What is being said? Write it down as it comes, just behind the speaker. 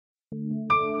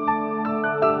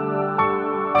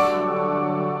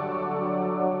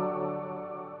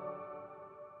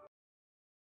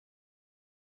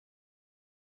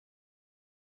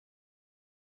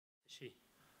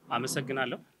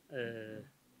አመሰግናለሁ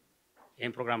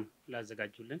ይሄን ፕሮግራም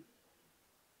ላዘጋጁልን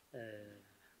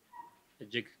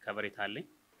እጅግ ከበሬታ አለኝ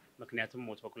ምክንያቱም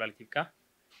ሞት በኩላሊት ይብቃ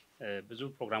ብዙ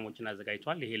ፕሮግራሞችን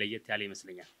አዘጋጅቷል ይሄ ለየት ያለ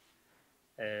ይመስለኛል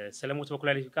ስለ ሞት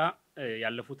በኩላሊት ይብቃ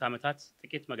ያለፉት አመታት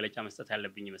ጥቂት መግለጫ መስጠት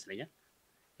ያለብኝ ይመስለኛል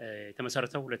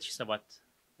የተመሰረተው 2007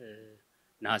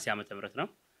 ነሐሴ ዓመተ ምህረት ነው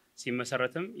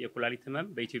ሲመሰረትም የኩላሊት ህመም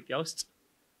በኢትዮጵያ ውስጥ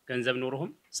ገንዘብ ኖሮህም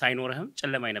ሳይኖርህም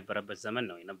ጨለማ የነበረበት ዘመን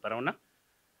ነው የነበረውና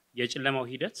የጨለማው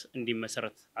ሂደት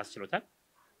እንዲመሰረት አስችሎታል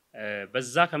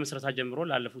በዛ ከመስረታ ጀምሮ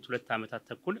ላለፉት 2 አመታት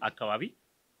ተኩል አካባቢ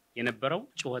የነበረው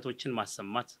ጩኸቶችን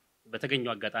ማሰማት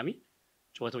በተገኘው አጋጣሚ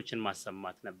ጩኸቶችን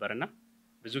ማሰማት ነበርና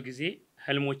ብዙ ጊዜ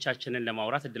ህልሞቻችንን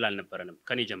ለማውራት እድል አልነበረንም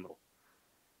ከኔ ጀምሮ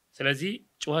ስለዚህ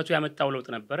ጩኸቱ ያመጣው ለውጥ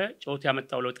ነበረ ጩኸቱ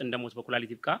ያመጣው ለውጥ እንደሞት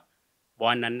በኩላሊት ይብቃ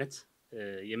በዋናነት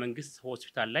የመንግስት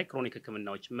ሆስፒታል ላይ ክሮኒክ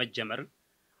ህክምናዎች መጀመር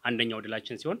አንደኛው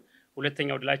ድላችን ሲሆን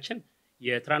ሁለተኛው ድላችን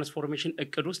የትራንስፎርሜሽን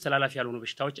እቅድ ውስጥ ተላላፊ ያልሆኑ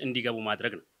በሽታዎች እንዲገቡ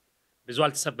ማድረግ ነው ብዙ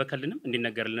አልተሰበከልንም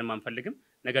እንዲነገርልን ማንፈልግም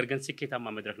ነገር ግን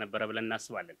ስኬታማ መድረክ ነበር ብለን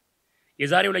እናስባለን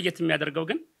የዛሬው ለየት የሚያደርገው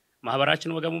ግን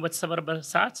ማህበራችን ወገሙ በተሰበረበት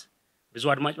ሰዓት ብዙ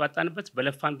አድማጭ ባጣንበት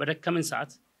በለፋን በደከምን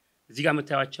ሰዓት እዚህ ጋር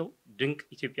መታያቸው ድንቅ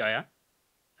ኢትዮጵያውያን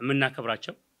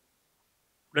የምናከብራቸው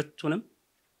ሁለቱንም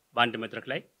በአንድ መድረክ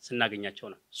ላይ ስናገኛቸው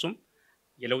ነው እሱም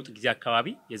የለውጥ ጊዜ አካባቢ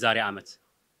የዛሬ አመት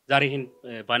ዛሬ ይሄን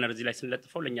ባነር እዚህ ላይ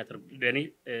ስንለጥፈው ለኔ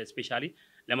ስፔሻሊ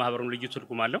ለማህበሩን ልዩ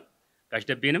ትርጉም አለው ጋሽ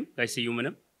ደቤንም ጋሽ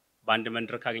ስዩምንም በአንድ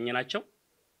መድረክ አገኘናቸው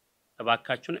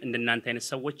እባካችሁን እንደናንተ አይነት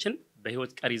ሰዎችን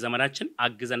በህይወት ቀሪ ዘመናችን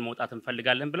አግዘን መውጣት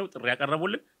እንፈልጋለን ብለው ጥሪ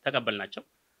ያቀርቡልን ተቀበልናቸው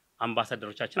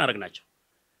አምባሳደሮቻችን አረግናቸው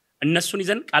እነሱን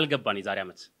ይዘን ቃል ገባን የዛሬ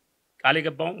አመት ቃል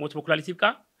የገባው ሞት በኩላሊት ይብቃ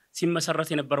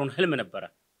ሲመሰረት የነበረውን ህልም ነበር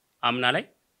አምና ላይ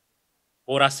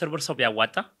ወር 10 ብር ሰው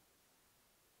ቢያዋጣ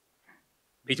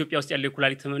በኢትዮጵያ ውስጥ ያለው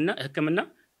የኩላሊት ህክምና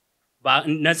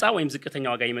ነፃ ወይም ዝቅተኛ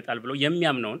ዋጋ ይመጣል ብለው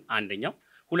የሚያምነውን አንደኛው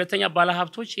ሁለተኛ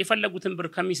ባለሀብቶች የፈለጉትን ብር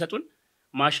ከሚሰጡን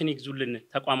ማሽን ይግዙልን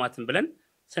ተቋማትን ብለን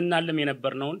ስናለም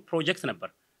የነበርነውን ፕሮጀክት ነበር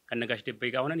ከነጋሽ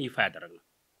ደቤ ጋር ሆነን ይፋ ያደረግነው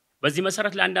በዚህ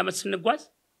መሰረት ለአንድ አመት ስንጓዝ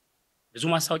ብዙ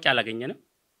ማስታወቂያ አላገኘንም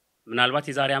ምናልባት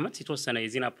የዛሬ አመት የተወሰነ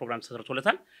የዜና ፕሮግራም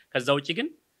ተሰርቶለታል ከዛ ውጪ ግን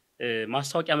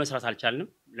ማስታወቂያ መስራት አልቻልንም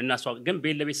ለናስዋቅ ግን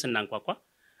ቤለቤት ስናንኳኳ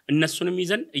እነሱንም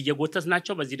ይዘን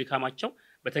እየጎተትናቸው በዚህ ድካማቸው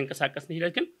በተንቀሳቀስን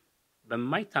ሂደት ግን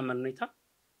በማይታመን ሁኔታ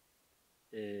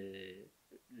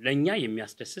ለኛ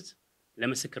የሚያስደስት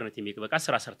ለምስክርነት የሚበቃ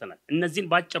ስራ ሰርተናል እነዚህን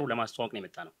ባጭሩ ለማስተዋወቅ ነው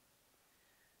የመጣነው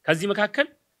ከዚህ መካከል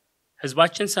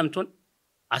ህዝባችን ሰምቶን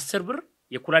 10 ብር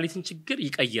የኩላሊትን ችግር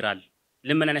ይቀይራል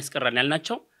ለምንን ያስቀራል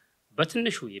ያልናቸው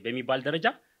በትንሹ በሚባል ደረጃ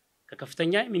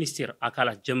ከከፍተኛ ሚኒስቴር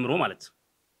አካላት ጀምሮ ማለት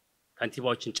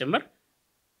ካንቲባዎችን ጭምር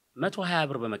 120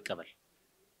 ብር በመቀበል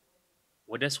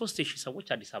ወደ 3000 ሰዎች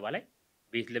አዲስ አበባ ላይ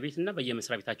ቤት ለቤትና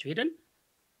በየመስሪያ ቤታቸው ሄደን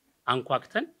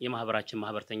አንኳክተን የማህበራችን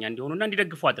ማህበርተኛ እንዲሆኑና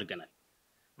እንዲደግፉ አድርገናል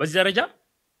በዚህ ደረጃ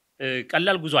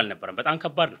ቀላል ጉዞ አልነበረም በጣም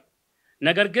ከባድ ነው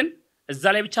ነገር ግን እዛ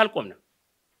ላይ ብቻ አልቆምንም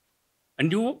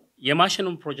እንዲሁ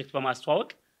የማሽኑን ፕሮጀክት በማስተዋወቅ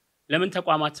ለምን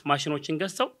ተቋማት ማሽኖችን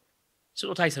ገዝተው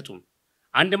ስጦታ አይሰጡም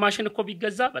አንድ ማሽን እኮ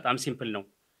ቢገዛ በጣም ሲምፕል ነው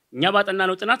እኛ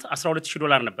ባጠናነው ጥናት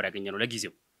 $12000 ነበር ያገኘነው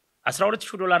ለጊዜው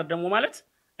 $12000 ደግሞ ማለት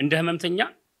እንደ ህመምተኛ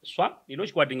እሷ ሌሎች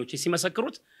ጓደኞቼ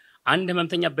ሲመሰክሩት አንድ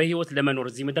ህመምተኛ በህይወት ለመኖር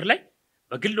እዚህ ምድር ላይ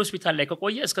በግል ሆስፒታል ላይ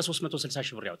ከቆየ እስከ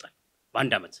 360,000 ብር ያወጣል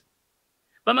በአንድ አመት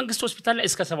በመንግስት ሆስፒታል ላይ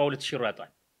እስከ 72000 ብር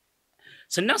ያወጣል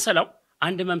ስናሰላው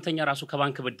አንድ ህመምተኛ ራሱ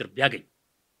ከባንክ ብድር ቢያገኝ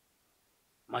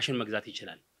ማሽን መግዛት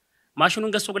ይችላል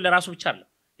ማሽኑን ገዝቶ ግን ለራሱ ብቻ አይደለም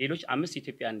ሌሎች 5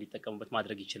 ኢትዮጵያውያን እንዲጠቀሙበት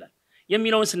ማድረግ ይችላል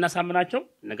የሚለውን ስናሳምናቸው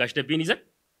ነጋሽ ደቤን ይዘን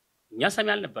እኛ ሰሚ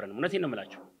አልነበረንም እውነቴን ነው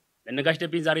የምላችሁ ለነጋሽ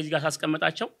ደቤን ዛሬ እዚህ ጋር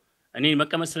ሳስቀምጣቸው እኔ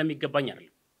መቀመጥ ስለሚገባኝ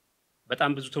አይደለም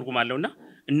በጣም ብዙ ትርጉም አለውና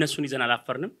እነሱን ይዘን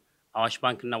አላፈርንም አዋሽ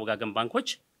ባንክና ወጋገን ባንኮች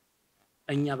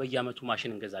እኛ በየአመቱ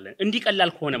ማሽን እንገዛለን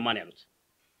እንዲቀላል ከሆነ ማን ያሉት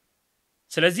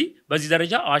ስለዚህ በዚህ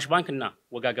ደረጃ አዋሽ ባንክና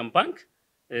ወጋገን ባንክ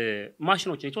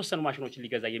ማሽኖችን የተወሰኑ ማሽኖችን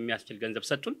ሊገዛ የሚያስችል ገንዘብ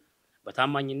ሰጡን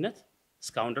በታማኝነት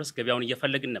እስካሁን ድረስ ገበያውን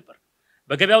እየፈለግን ነበር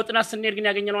በገበያው ጥናት ስንሄድ ግን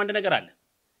ያገኘነው አንድ ነገር አለ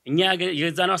እኛ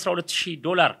የዛናው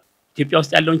 $12000 ኢትዮጵያ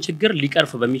ውስጥ ያለውን ችግር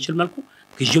ሊቀርፍ በሚችል መልኩ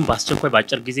ግዥም ባስቸኳይ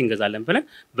ባጭር ጊዜ እንገዛለን ብለን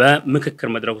በምክክር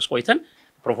መድረክ ውስጥ ቆይተን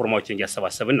ፕሮፎርማዎችን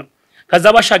እያሰባሰብን ነው ከዛ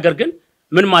ባሻገር ግን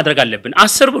ምን ማድረግ አለብን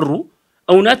 10 ብሩ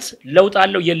እውነት ለውጥ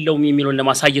አለው የለውም የሚለውን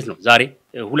ለማሳየት ነው ዛሬ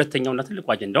ሁለተኛውና ትልቁ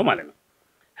አጀንዳው ማለት ነው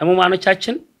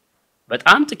ህሙማኖቻችን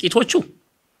በጣም ጥቂቶቹ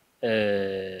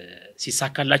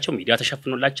ሲሳካላቸው ሚዲያ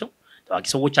ተሸፍኖላቸው ታዋቂ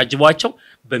ሰዎች አጅበዋቸው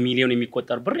በሚሊዮን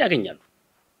የሚቆጠር ብር ያገኛሉ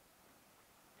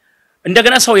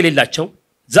እንደገና ሰው የሌላቸው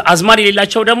አዝማን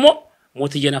የሌላቸው ደግሞ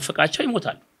ሞት እየናፈቃቸው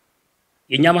ይሞታሉ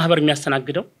የኛ ማህበር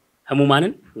የሚያስተናግደው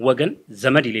ህሙማንን ወገን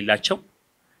ዘመድ የሌላቸው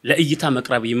ለእይታ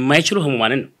መቅረብ የማይችሉ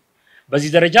ህሙማንን ነው በዚህ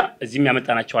ደረጃ እዚህም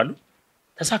ያመጣናቸው አሉ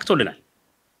ተሳክቶልናል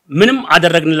ምንም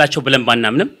አደረግንላቸው ብለን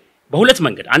ባናምንም በሁለት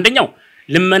መንገድ አንደኛው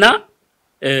ልመና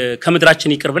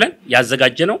ከምድራችን ይቅር ብለን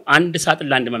ያዘጋጀነው አንድ ሳጥን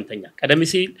ለአንድ ህመምተኛ ቀደም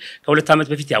ሲል ከሁለት ዓመት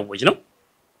በፊት ያወጅ ነው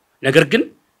ነገር ግን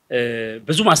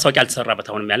ብዙ ማስታወቂያ አልተሰራበት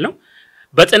አሁንም ያልነው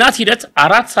በጥናት ሂደት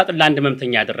አራት ሳጥን ለአንድ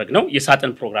ህመምተኛ ያደረግነው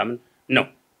የሳጥን ፕሮግራም ነው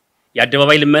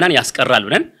ያደባባይ ልመናን ያስቀራል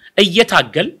ብለን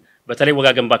እየታገል በተለይ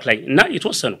ወጋገን ባንክ ላይ እና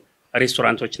የተወሰኑ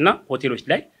ሬስቶራንቶችና ሆቴሎች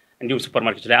ላይ እንዲሁም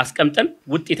ሱፐርማርኬቶች ላይ አስቀምጠን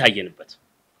ውጤት ያየንበት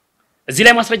እዚህ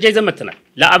ላይ ማስረጃ ይዘመተናል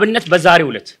ለአብነት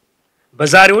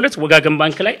በዛሬው ዕለት ወጋገን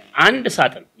ባንክ ላይ አንድ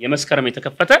ሳጥን የመስከረም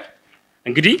የተከፈተ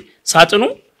እንግዲህ ሳጥኑ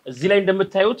እዚህ ላይ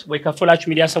እንደምታዩት ወይ ከፈላችሁ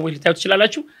ሚዲያ ሰዎች ልታዩት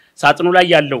ይችላልላችሁ ሳጥኑ ላይ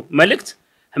ያለው መልእክት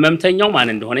ህመምተኛው ማን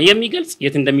እንደሆነ የሚገልጽ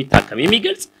የት እንደሚታከም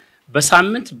የሚገልጽ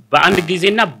በሳምንት በአንድ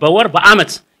ጊዜና በወር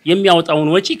በአመት የሚያወጣውን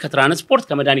ወጪ ከትራንስፖርት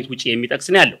ከመድኃኒት ውጪ የሚጠቅስ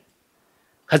ነው ያለው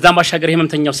ከዛም ባሻገር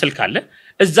ህመምተኛው ስልክ አለ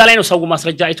እዛ ላይ ነው ሰው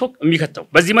ማስረጃ አይቶ የሚከተው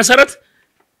በዚህ መሰረት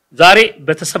ዛሬ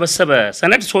በተሰበሰበ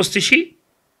ሰነድ 3000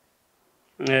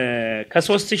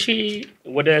 ከ3000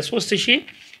 ወደ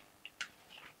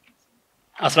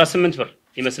 3018 ብር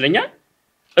ይመስለኛል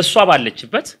እሷ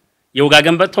ባለችበት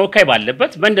የወጋገን ተወካይ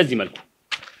ባለበት በእንደዚህ መልኩ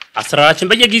አሰራራችን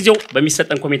በየጊዜው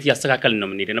በሚሰጠን ኮሚቴ ያስተካከልን ነው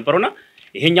የምንሄድ ነበርና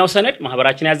ይሄኛው ሰነድ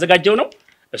ማህበራችን ያዘጋጀው ነው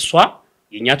እሷ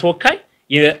የኛ ተወካይ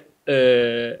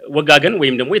የወጋገን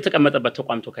ወይም ደግሞ የተቀመጠበት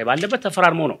ተቋም ተወካይ ባለበት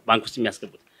ተፈራርመው ነው ባንክ ውስጥ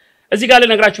የሚያስገቡት እዚህ ጋር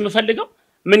ለነግራችሁ የምፈልገው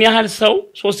ምን ያህል ሰው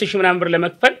 3000 ምናምን ብር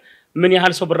ለመክፈል ምን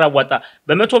ያህል ሰው ብር አዋጣ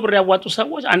በ100 ብር ያዋጡ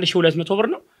ሰዎች 1200 ብር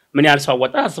ነው ምን ያህል ሰው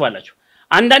አዋጣ ታስባላችሁ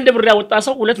አንዳንድ ብር ያወጣ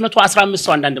ሰው 215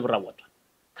 ሰው አንዳንድ ብር አዋጣ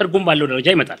ትርጉም ባለው ደረጃ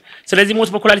ይመጣል ስለዚህ ሞት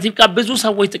በኩላሊት ይብቃ ብዙ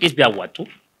ሰዎች ጥቂት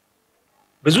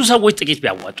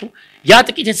ቢያዋጡ ያ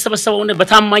ጥቂት የተሰበሰበው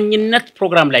በታማኝነት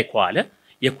ፕሮግራም ላይ ከዋለ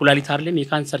የኩላሊት አይደለም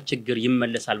የካንሰር ችግር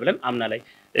ይመለሳል ብለን አምና ላይ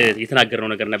የተናገረው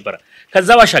ነገር ነበር ከዛ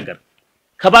ባሻገር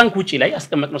ከባንክ ውጪ ላይ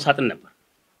ያስቀመጥነው ሳጥን ነበር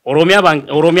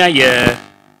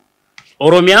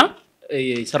ኦሮሚያ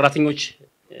የሰራተኞች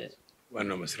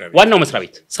ዋናው መስሪያ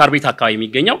ቤት ሳር ቤት አካባቢ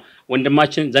የሚገኘው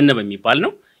ወንድማችን ዘነበ የሚባል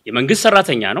ነው የመንግስት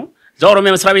ሰራተኛ ነው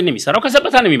ኦሮሚያ መስሪያ ቤት ነው የሚሰራው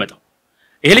ከሰበታ ነው የሚመጣው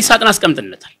ይሄ ልጅ ሳጥን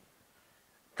አስቀምጥንለታል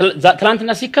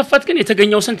ትላንትና ሲከፈት ግን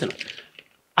የተገኘው ስንት ነው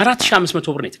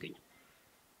 4500 ብር ነው የተገኘው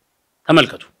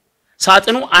ተመልከቱ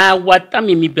ሳጥኑ አያዋጣም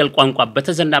የሚባል ቋንቋ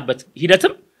በተዘናበት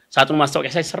ሂደትም ሳጥኑ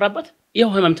ማስታወቂያ ሳይሰራበት ይሄው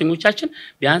ህመምተኞቻችን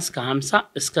ቢያንስ ከ50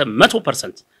 እስከ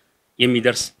 100%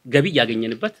 የሚደርስ ገቢ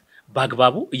ያገኘንበት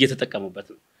በአግባቡ እየተጠቀሙበት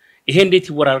ነው ይሄ እንዴት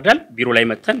ይወራረዳል ቢሮ ላይ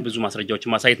መተን ብዙ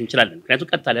ማስረጃዎችን ማሳየት እንችላለን ምክንያቱም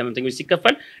ቀጥታ ለህመምተኞች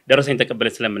ሲከፈል ደረሰኝ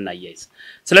ተቀበለን ስለምናያይዝ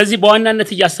ስለዚህ በዋናነት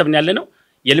እያሰብን ያለነው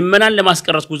የልመናን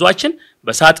ለማስቀረት ጉዟችን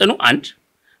በሳጥኑ አንድ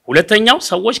ሁለተኛው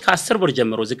ሰዎች ከ10 ብር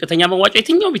ጀምሮ ዝቅተኛ መዋጮ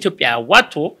የትኛው ኢትዮጵያ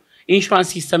ያዋጡ ኢንሹራንስ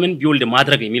ሲስተምን ቢውልድ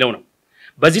ማድረግ የሚለው ነው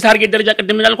በዚህ ታርጌት ደረጃ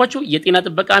ቀደም እንዳልኳችሁ የጤና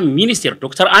ጥበቃ ሚኒስቴር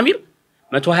ዶክተር አሚር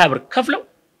 120 ብር ከፍለው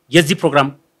የዚህ ፕሮግራም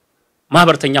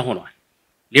ማህበርተኛ ሆነዋል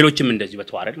ሌሎችም እንደዚህ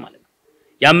በተዋረድ ማለት ነው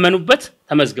ያመኑበት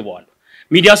ተመዝግበዋል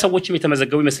ሚዲያ ሰዎችም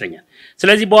የተመዘገቡ ይመስለኛል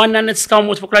ስለዚህ በዋናነት እስካሁን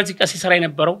ሞት በኩላሊት ሲሰራ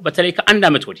የነበረው በተለይ ከአንድ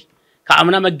አመት ወዲህ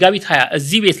ከአምና መጋቢት 20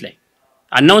 እዚህ ቤት ላይ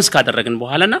አናውንስ ካደረግን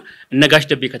በኋላና እነጋሽ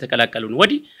ደቤ ከተቀላቀሉን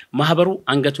ወዲህ ማህበሩ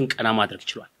አንገቱን ቀና ማድረግ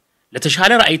ይችላል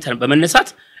ለተሻለ ራዕይ በመነሳት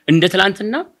እንደ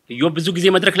ትላንትና ብዙ ጊዜ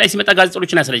መድረክ ላይ ሲመጣ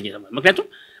ጋዜጠኞችን ያስለየኝ ምክንያቱም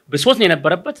ብሶት ነው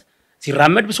የነበረበት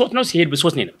ሲራመድ ብሶት ነው ሲሄድ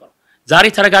ብሶት ነው የነበረው ዛሬ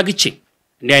ተረጋግቼ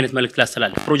እንዲህ አይነት መልእክት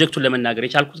ላስተላልፍ ፕሮጀክቱን ለመናገር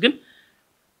የቻልኩት ግን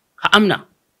ከአምና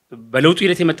በለውጡ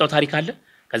ሂደት የመጣው ታሪክ አለ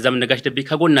ከዛም እነጋሽ ደቤ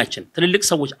ከጎናችን ትልልቅ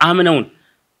ሰዎች አምነውን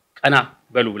ቀና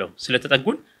በሉ ብለው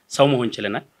ስለተጠጉን ሰው መሆን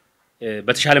ይችላል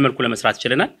በተሻለ መልኩ ለመስራት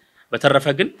ይችላል በተረፈ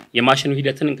ግን የማሽኑ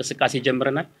ሂደትን እንቅስቃሴ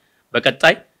ጀምረናል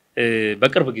በቀጣይ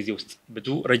በቅርብ ጊዜ ውስጥ ብዙ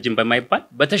ረጅም በማይባል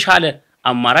በተሻለ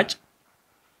አማራጭ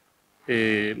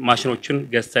ማሽኖችን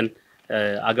ገዝተን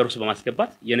አገር ውስጥ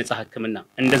በማስገባት የነጻ ህክምና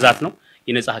እንደዛት ነው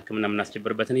የነጻ ህክምና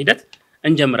ምናስጀብርበትን ሂደት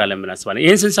እንጀምራለን ምናስባለን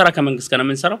ይሄን ስንሰራ ከመንግስት ጋር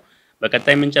ምንሰራው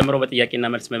በቀጣይ ምን ጨምረው በጥያቄና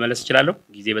መልስ መመለስ ይችላል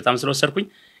ጊዜ በጣም ስለወሰድኩኝ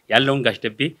ያለውን ጋሽ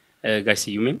ደቤ ጋሽ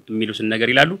ስዩሜም የሚሉትን ነገር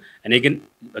ይላሉ እኔ ግን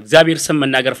በእግዚአብሔር ስም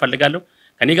መናገር ፈልጋለሁ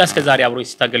ከኔ ጋር እስከ ዛሬ አብሮኝ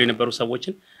ሲታገሉ የነበሩ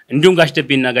ሰዎችን እንዲሁም ጋሽ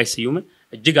ደቤና ጋሽ ስዩምን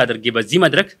እጅግ አድርጌ በዚህ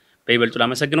መድረክ በይበልጡ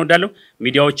ላመሰግነው ዳለው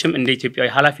ሚዲያዎችም እንደ ኢትዮጵያዊ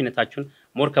ኃላፊነታችሁን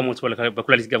ሞር ከሞት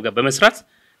በኩላሊት ጋር በመስራት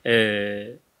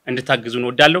እንድታግዙን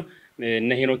ወዳለው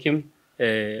እነ ሄኖክም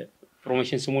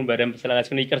ፕሮሞሽን ስሙን በደንብ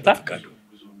ስላላችሁ ነው ይቅርታ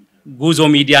ጉዞ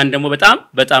ሚዲያን ደግሞ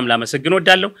በጣም ላመሰግነው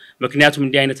ወዳለው ምክንያቱም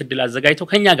እንዲህ አይነት እድል አዘጋጅተው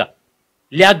ከኛ ጋር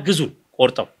ሊያግዙን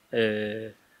ቆርጠው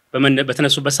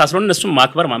በተነሱበት ሳስሮን እነሱም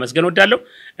ማክበር ማመስገን ወዳለው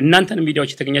እናንተን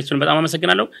ሚዲያዎች የተገኛችሁን በጣም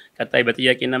አመሰግናለሁ ቀጣይ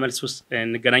በጥያቄና መልስ ውስጥ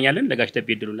እንገናኛለን ለጋሽ ደቤ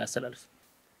እድሉን ላስተላልፍ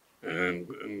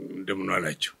እንደምን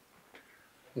ዋላችሁ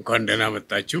እንኳን ደህና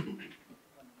መጣችሁ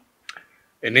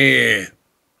እኔ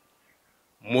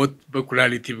ሞት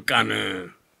በኩላሊት ይብቃን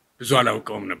ብዙ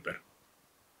አላውቀውም ነበር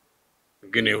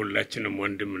ግን የሁላችንም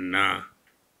ወንድምና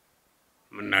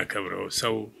ምናከብረው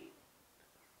ሰው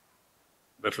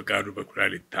በፍቃዱ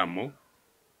በኩላሊት ታሞ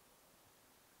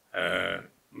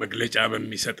መግለጫ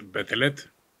በሚሰጥበት ዕለት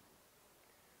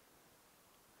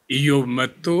ኢዮብ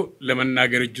መጥቶ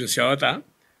ለመናገር እጁን ሲያወጣ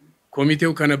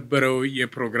ኮሚቴው ከነበረው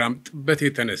የፕሮግራም ጥበት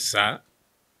የተነሳ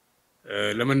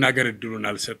ለመናገር እድሉን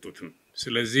አልሰጡትም።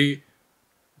 ስለዚህ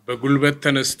በጉልበት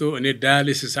ተነስቶ እኔ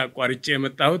ዳያሊሲስ አቋርጬ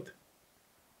የመጣሁት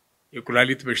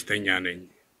የኩላሊት በሽተኛ ነኝ፣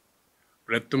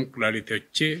 ሁለቱም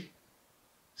ኩላሊቶቼ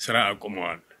ስራ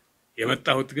አቁመዋል፣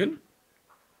 የመጣሁት ግን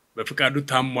በፍቃዱ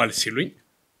ታሟል ሲሉኝ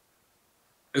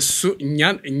እሱ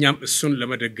እኛም እሱን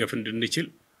ለመደገፍ እንድንችል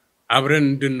አብረን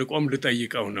እንድንቆም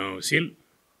ልጠይቀው ነው ሲል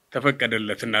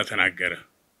ተፈቀደለትና ተናገረ።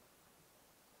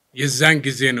 የዛን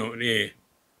ጊዜ ነው እኔ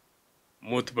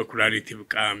ሞት በኩላሊት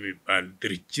ይብቃ የሚባል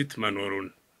ድርጅት መኖሩን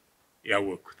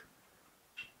ያወቅኩት።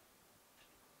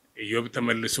 ኢዮብ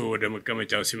ተመልሶ ወደ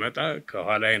መቀመጫው ሲመጣ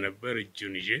ከኋላ የነበር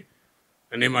እጁን ይዤ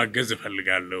እኔ ማገዝ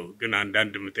እፈልጋለሁ ግን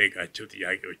አንዳንድ ምጠይቃቸው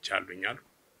ጥያቄዎች አሉኛል።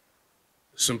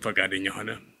 እሱም ፈቃደኛ ሆነ።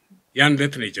 ያን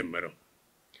ዕለት ነው የጀመረው።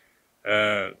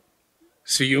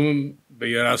 ስዩም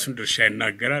በየራሱን ድርሻ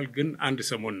ይናገራል ግን አንድ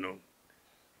ሰሞን ነው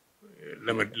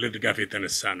ለድጋፍ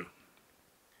የተነሳ ነው።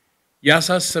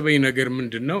 ያሳሰበኝ ነገር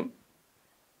ምንድነው?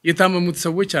 የታመሙት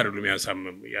ሰዎች አይደሉም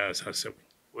ያሳሰቡኝ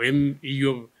ወይም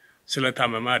ኢዮብ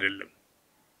ስለታመመ አይደለም።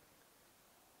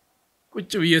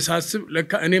 ቁጭ ብዬ ሳስብ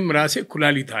ለካ እኔም ራሴ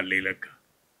ኩላሊት አለኝ። ለካ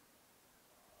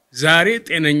ዛሬ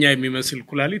ጤነኛ የሚመስል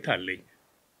ኩላሊት አለኝ።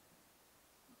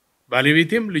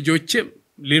 ባለቤቴም ልጆቼም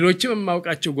ሌሎችም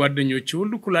የማውቃቸው ጓደኞቼ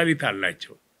ሁሉ ኩላሊት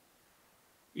አላቸው።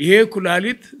 ይሄ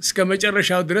ኩላሊት እስከ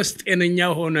መጨረሻው ድረስ ጤነኛ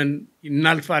ሆነን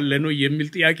እናልፋለን ነው የሚል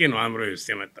ጥያቄ ነው አእምሮዬ ውስጥ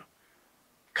የመጣው።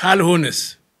 ካልሆነስ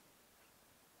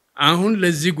አሁን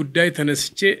ለዚህ ጉዳይ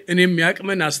ተነስቼ እኔም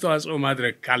ያቅመን አስተዋጽኦ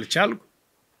ማድረግ ካልቻልኩ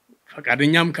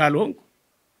ፈቃደኛም ካልሆንኩ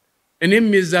እኔም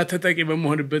የዛ ተጠቂ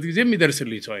በመሆንበት ጊዜ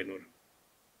የሚደርስልኝ ሰው አይኖርም።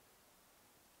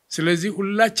 ስለዚህ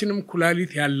ሁላችንም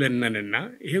ኩላሊት ያለንንና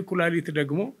ይሄ ኩላሊት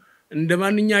ደግሞ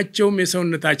እንደማንኛቸውም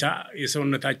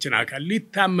የሰውነታችን አካል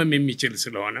ሊታመም የሚችል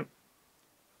ስለሆነ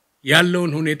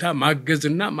ያለውን ሁኔታ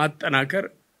ማገዝና ማጠናከር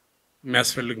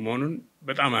የሚያስፈልግ መሆኑን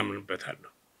በጣም አምንበታለሁ።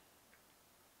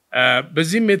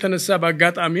 በዚህም የተነሳ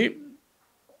በአጋጣሚ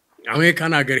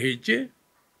አሜሪካን ሀገር ሄጄ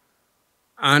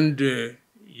አንድ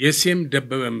የሴም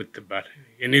ደበበ የምትባል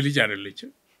የኔ ልጅ አይደለችም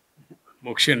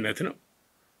ሞክሸነት ነው።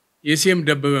 የሴም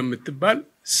ደበበ የምትባል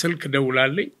ስልክ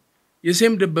ደውላልኝ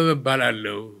የሴም ደበበ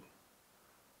ባላለው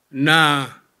እና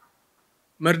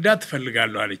መርዳት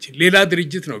ፈልጋለሁ አለች። ሌላ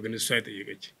ድርጅት ነው ግን እሷ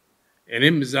የጠየቀች።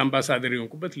 እኔም እዛ አምባሳደር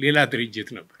የሆንኩበት ሌላ ድርጅት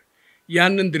ነበር።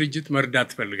 ያንን ድርጅት መርዳት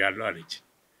ፈልጋለሁ አለች።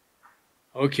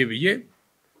 ኦኬ ብዬ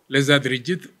ለዛ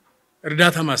ድርጅት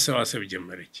እርዳታ ማሰባሰብ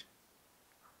ጀመረች።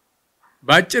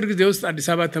 በአጭር ጊዜ ውስጥ አዲስ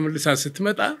አበባ ተመልሳ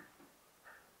ስትመጣ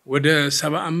ወደ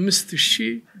 75,000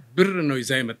 ብር ነው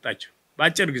ይዛ የመጣችው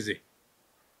በአጭር ጊዜ።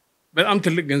 በጣም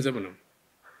ትልቅ ገንዘብ ነው።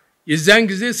 የዛን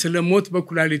ጊዜ ስለ ሞት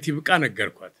በኩላሊት ይብቃ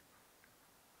ነገርኳት።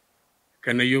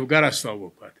 ከነዮብ ጋር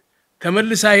አስተዋወቅኳት።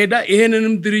 ተመልሳ ሄዳ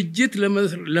ይሄንንም ድርጅት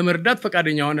ለመርዳት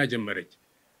ፈቃደኛ ሆና ጀመረች።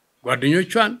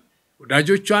 ጓደኞቿን፣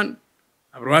 ወዳጆቿን፣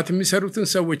 አብረዋት የሚሰሩትን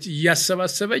ሰዎች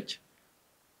እያሰባሰበች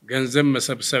ገንዘብ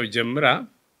መሰብሰብ ጀምራ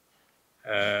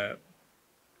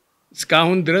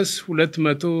እስካሁን ድረስ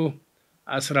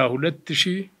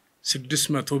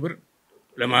 212,600 ብር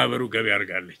ለማህበሩ ገቢ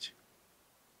አድርጋለች።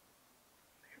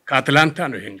 ከአትላንታ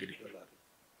ነው ይሄ እንግዲህ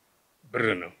ብር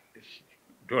ነው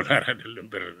ዶላር አይደለም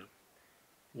ብር ነው።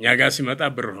 እኛ ጋር ሲመጣ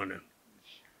ብር ሆነ።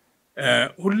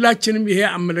 ሁላችንም ይሄ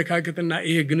አመለካከትና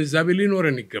ይሄ ግንዛቤ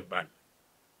ሊኖረን ይገባል።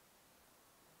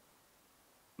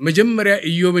 መጀመሪያ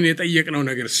ኢዮብን የጠየቅነው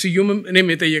ነገር ስዩምም እኔም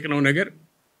የጠየቅነው ነገር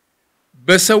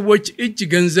በሰዎች እጅ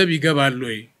ገንዘብ ይገባል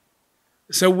ወይ?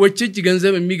 ሰዎች እጅ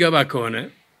ገንዘብ የሚገባ ከሆነ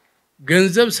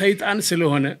ገንዘብ ሰይጣን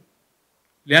ስለሆነ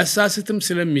ሊያሳስትም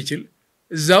ስለሚችል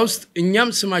እዛ ውስጥ እኛም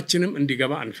ስማችንም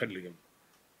እንዲገባ አንፈልግም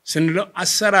ስንለው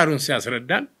አሰራሩን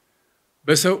ሲያስረዳን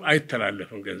በሰው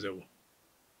አይተላለፍም ገንዘቡ።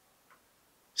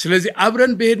 ስለዚህ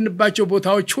አብረን በሄድንባቸው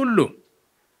ቦታዎች ሁሉ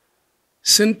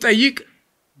ስንጠይቅ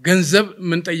ገንዘብ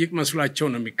ምን ጠይቅ መስሏቸው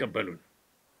ነው የሚቀበሉን።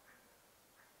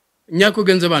 እኛኮ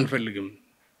ገንዘብ አንፈልግም።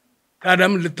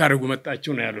 ታዳም ልታረጉ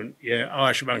መጣችሁ ነው ያሉን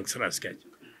የአዋሽ ባንክ ስራ አስኪያጅ።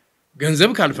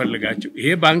 ገንዘብ ካልፈልጋችሁ ይሄ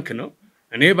ባንክ ነው፣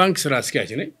 እኔ ባንክ ስራ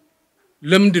አስኪያጅ ነኝ፣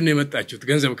 ለምንድን ነው የመጣችሁት?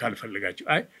 ገንዘብ ካልፈልጋችሁ።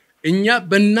 አይ እኛ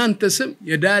በእናንተ ስም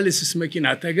የዳያሊሲስ መኪና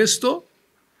ተገዝቶ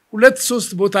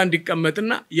 2-3 ቦታ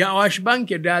እንዲቀመጥና የአዋሽ ባንክ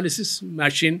የዳያሊሲስ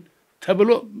ማሽን ተብሎ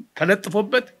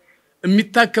ተለጥፎበት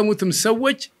የሚታከሙትም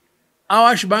ሰዎች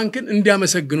አዋሽ ባንክን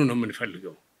እንዲያመሰግኑ ነው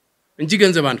የምንፈልገው እንጂ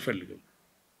ገንዘብ አንፈልግም።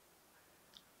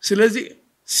 ስለዚህ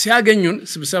ሲያገኙን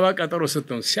ስብሰባ ቀጠሮ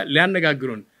ሰጥተውን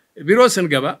ሊያነጋግሩን ቢሮ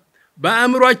ስንገባ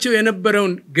በአእምሯቸው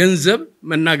የነበረውን ገንዘብ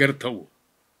መናገር ተው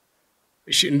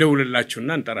እሺ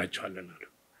እንደውልላችሁና እንጠራችኋለን አሉ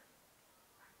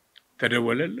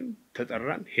ተደወለልን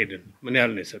ተጠራን ሄድን ምን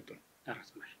ያህል ነው የሰጡን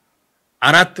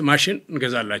 4 ማሽን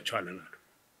እንገዛላችኋለን አሉ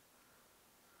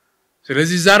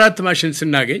ስለዚህ 4 ማሽን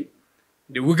ስናገኝ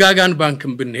ውጋጋን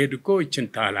ባንክም ብንሄድ እኮ እቺን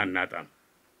ታላናጣም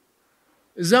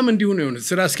እዛም እንዲሁ ነው የሆነ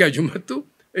ስራ አስኪያጁ መጡ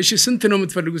እሺ ስንት ነው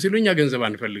የምትፈልጉ ሲሉኛ ገንዘብ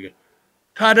አንፈልግም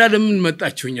ታዲያ ለምን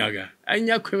መጣችሁኛ ጋር እኛ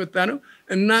እኮ የመጣ ነው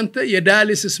እናንተ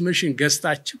የዳያሊሲስ ማሽን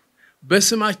ገዝታችሁ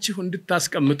በስማችሁ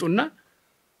እንድታስቀምጡና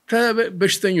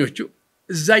በሽተኞቹ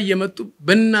እዛ እየመጡ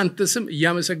በእናንተ ስም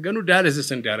እያመሰገኑ ዳያሊሲስ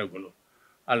እንዲያደርጉ ነው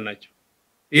አልናቸው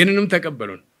ይሄንንም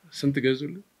ተቀበሉን ስንት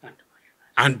ገዙልን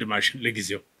አንድ ማሽን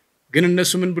ለጊዜው ግን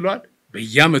እነሱ ምን ብለዋል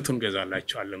በየአመቱ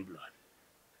እንገዛላችኋለን ብለዋል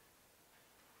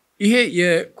ይሄ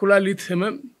የኩላሊት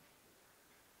ህመም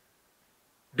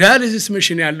ዳያሊሲስ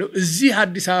ማሽን ያለው እዚህ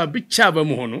አዲስ አበባ ብቻ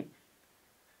በመሆኑ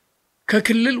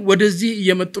ከክልል ወደዚህ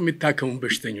እየመጡ የሚታከሙ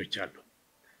በሽተኞች አሉ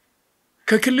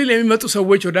ከክልል የሚመጡ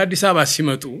ሰዎች ወደ አዲስ አበባ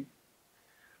ሲመጡ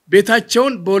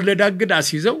ቤታቸውን በወለዳግድ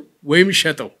አስይዘው ወይም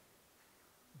ሸጠው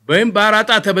ወይም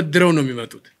ባራጣ ተበድረው ነው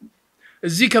የሚመጡት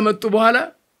እዚህ ከመጡ በኋላ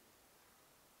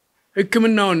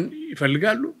ህክምናውን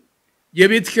ይፈልጋሉ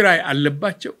የቤት ኪራይ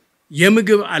አለባቸው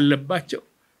የምግብ አለባቸው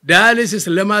ዳያሊሲስ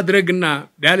ለማድረግና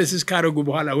ዳያሊሲስ ካረጉ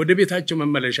በኋላ ወደ ቤታቸው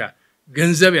መመለሻ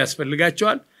ገንዘብ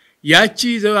ያስፈልጋቸዋል ያቺ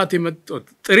ዘባት የመጡት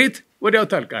ጥሪት ወዲያው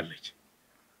ታልቃለች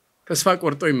ተስፋ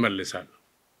ቆርጦ ይመለሳሉ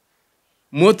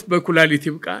ሞት በኩላሊት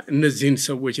ይብቃ እነዚህን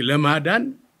ሰዎች ለማዳን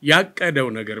ያቀደው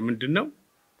ነገር ምንድነው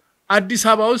አዲስ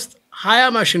አበባ ውስጥ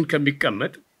 20 ማሽን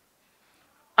ከሚቀመጥ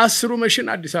 10 ማሽን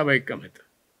አዲስ አበባ ይቀመጥ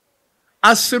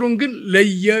 10ን ግን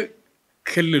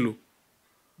ለየክልሉ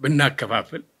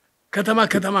ብናከፋፍል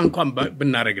ከተማ እንኳን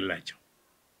ብናረግላቸው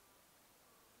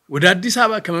ወደ አዲስ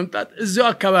አበባ ከመምጣት እዛው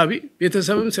አካባቢ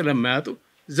ቤተሰብም ስለማያጡ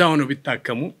እዛው ነው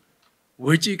ቢታከሙ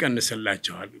ወጪ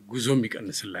ይቀንስላቸዋል ጉዞም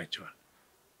ይቀንስላቸዋል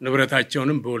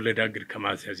ንብረታቸውንም በወለዳግድ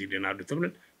ከማስያዝ ይደናሉ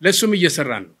ተብለን ለሱም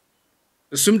እየሰራን ነው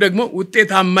እሱም ደግሞ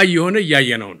ውጤታማ የሆነ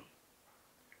ያየነው ነው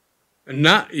እና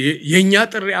የኛ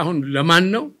ጥሪ አሁን ለማን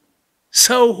ነው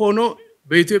ሰው ሆኖ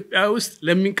በኢትዮጵያ ውስጥ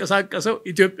ለሚንቀሳቀሰው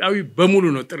ኢትዮጵያዊ በሙሉ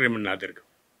ነው ጥሪ የምናደርገው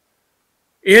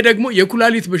ይሄ ደግሞ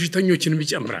የኩላሊት በሽተኞችን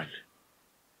ይጨምራል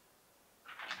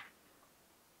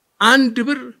 1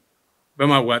 ብር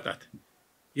በማዋጣት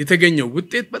የተገኘው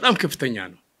ውጤት በጣም ከፍተኛ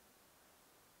ነው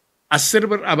 10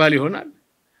 ብር አባል ይሆናል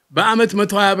በአመት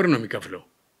 120 ብር ነው የሚከፍለው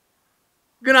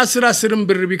ግን 10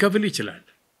 ብር ቢከፍል ይችላል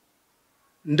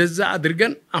እንደዛ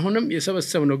አድርገን አሁንም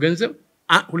የሰበሰብነው ገንዘብ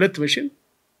 2 ማሽን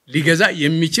ሊገዛ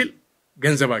የሚችል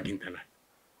ገንዘብ አግኝተናል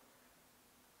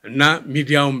እና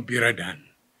ሚዲያውም ቢረዳን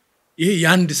ይሄ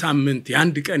የአንድ ሳምንት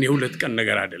የአንድ ቀን የሁለት ቀን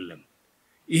ነገር አይደለም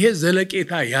ይሄ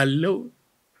ዘለቄታ ያለው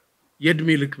የእድሜ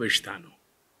ልክ በሽታ ነው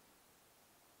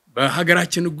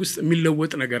በሀገራችን ውስጥ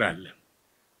የሚለወጥ ነገር አለ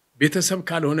ቤተሰብ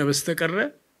ካልሆነ በስተቀር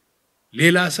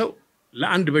ሌላ ሰው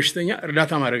ለአንድ በሽተኛ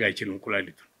እርዳታ ማድረግ አይችልም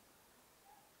ኩላሊቱ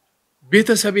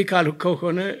ቤተሰብ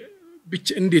ካልሆነ ብቻ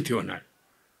እንዴት ይሆናል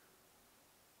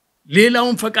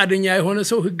ሌላውን ፈቃደኛ የሆነ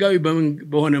ሰው ህጋዊ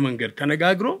በሆነ መንገድ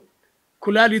ተነጋግሮ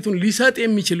ኩላሊቱን ሊሰጥ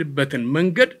የሚችልበትን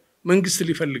መንገድ መንግስት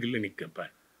ሊፈልግልን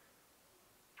ይገባል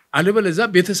አለበለዚያ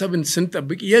ቤተሰብን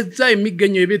ስንጠብቅ የዛ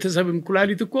የሚገኘው የቤተሰብም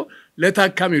ኩላሊት እኮ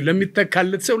ለታካሚው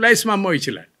ለሚተካለት ሰው ላይስማማው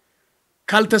ይችላል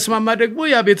ካልተስማማ ደግሞ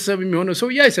ያ ቤተሰብ የሚሆነው ሰው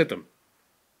አይሰጥም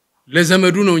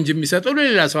ለዘመዱ ነው እንጂ የሚሰጠው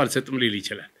ለሌላ ሰው አልሰጥም ሊል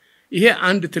ይችላል ይሄ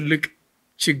አንድ ትልቅ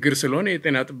ችግር ስለሆነ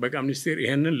የጤና ጥበቃ ሚኒስቴር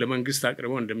ይሄንን ለመንግስት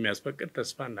አቅርቦ እንደሚያስፈቅድ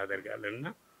ተስፋ እናደርጋለንና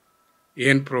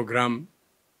ይሄን ፕሮግራም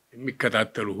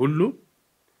የሚከታተሉ ሁሉ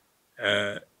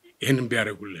ይሄንን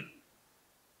ቢያደርጉልን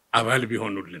አባል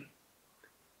ቢሆኑልን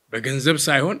በገንዘብ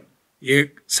ሳይሆን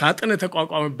የሳጥነ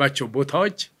ተቋቋመባቸው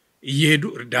ቦታዎች እየሄዱ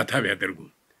እርዳታ ቢያደርጉ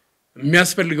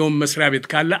የሚያስፈልገው መስሪያ ቤት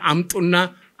ካለ አምጡና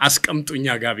አስቀምጡኛ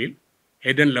ጋቢል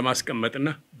ሄደን ለማስቀመጥና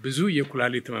ብዙ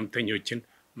የኩላሊት ህመምተኞችን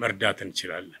መርዳት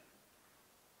እንችላለን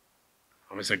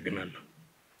አመሰግናለሁ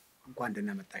እንኳን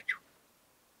ደህና መጣችሁ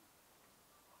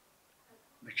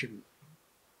መቼም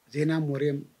ዜናም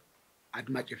ወሬም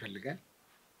አድማጭ ይፈልጋል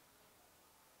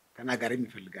ተናጋሪም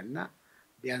ይፈልጋልና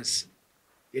ቢያንስ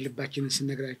የልባችንን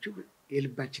ስነግራችሁ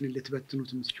የልባችንን ልትበትኑት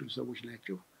የምትችሉ ሰዎች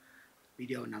ናችሁ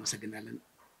ሚዲያውን እናመሰግናለን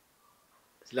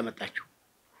ስለመጣችሁ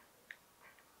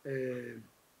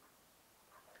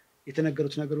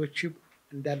የተነገሩት ነገሮች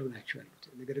እንዳሉ ናቸው ያሉት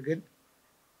ነገር ግን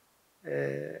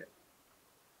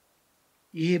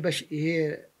ይሄ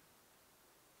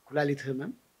ኩላሊት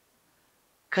ህመም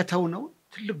ከተው ነው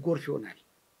ትልቅ ጎርፍ ይሆናል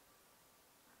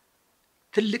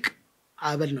ትልቅ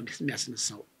አበል ነው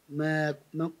የሚያስነሳው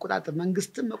መቆጣጠር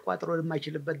መንግስትም መቆጣጠር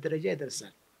ወደማይችልበት ደረጃ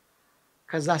ይደርሳል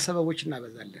ከዛ ሰበቦች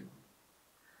እናበዛለን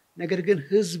ነገር ግን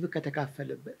ህዝብ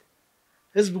ከተካፈለበት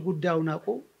ህዝብ ጉዳዩን አቆ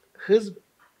ህዝብ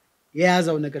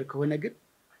የያዘው ነገር ከሆነ ግን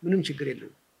ምንም ችግር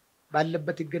የለውም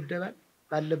ባለበት ይገደባል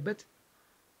ባለበት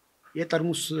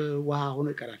የጠርሙስ ውሃ ሆኖ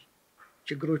ይቀራል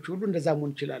ችግሮች ሁሉ እንደዛ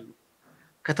መሆን ይችላሉ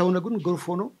ከተውነ ግን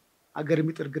ግርፎ ነው አገር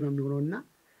የሚጥርግ ነው የሚሆነውና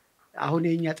አሁን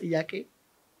የኛ ጥያቄ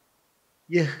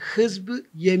የህዝብ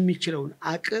የሚችለውን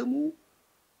አቅሙ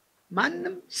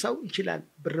ማንም ሰው ይችላል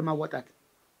ብር ማዋጣት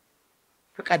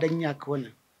ፈቃደኛ ከሆነ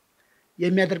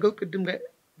የሚያደርገው ቅድም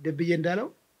ደብዬ እንዳለው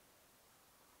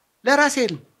ለራሴ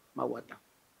ነው ማዋጣው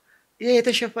ይሄ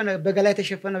የተሸፈነ በገላይ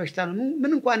የተሸፈነ በሽታ ነው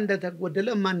ምን እንኳን እንደተጎደለ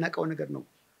ማናቀው ነገር ነው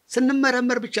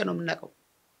ስንመረመር ብቻ ነው የምናቀው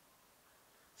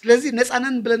ስለዚህ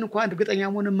ነፃነን ብለን እንኳን እርግጠኛ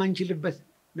መሆን ማንችልበት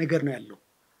ነገር ነው ያለው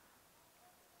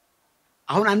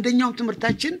አሁን አንደኛው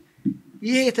ትምርታችን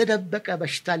ይሄ የተደበቀ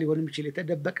በሽታ ሊሆን የሚችል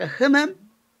የተደበቀ ህመም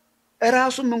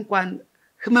ራሱም እንኳን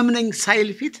ህመም ነኝ ሳይል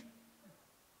ፊት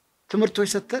ትምርቶች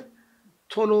ሰተን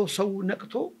ቶሎ ሰው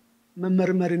ነቅቶ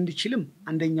መመርመር እንዲችልም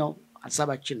አንደኛው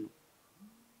ሐሳባችን ነው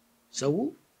ሰው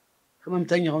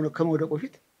ህመምተኛ ሆኖ ከመውደቁ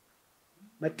ፊት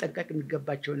መጠንቀቅ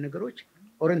የሚገባቸው ነገሮች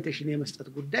ኦሪንቴሽን የመስጠት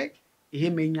ጉዳይ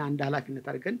ይሄም የኛ አንድ ኃላፊነት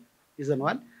አድርገን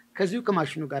ይዘነዋል ከዚሁ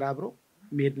ከማሽኑ ጋር አብሮ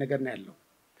መሄድ ነገር ነው ያለው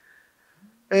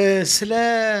ስለ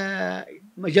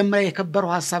መጀመሪያ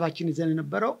የከበረው ሐሳባችን ይዘን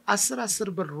የነበረው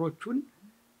 10 ብሮቹን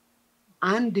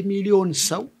 1 ሚሊዮን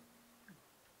ሰው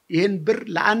ይሄን ብር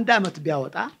ለአንድ አመት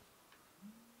ቢያወጣ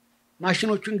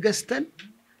ማሽኖቹን ገዝተን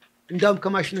እንዳውም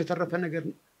ከማሽኑ የተረፈ ነገር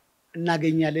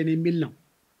እናገኛለን የሚል ነው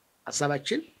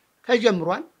ሐሳባችን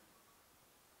ተጀምሯል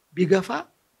ቢገፋ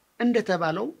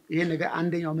እንደተባለው ይሄ ነገር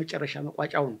አንደኛው መጨረሻ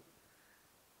መቋጫው ነው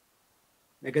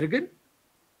ነገር ግን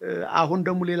አሁን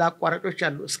ደግሞ ሌላ አቋራጮች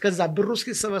አሉ እስከዛ ብሩ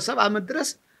እስኪሰበሰብ አመት ድረስ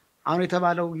አሁን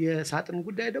የተባለው የሳጥን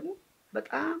ጉዳይ ደግሞ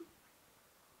በጣም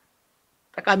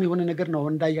ጠቃሚ የሆነ ነገር ነው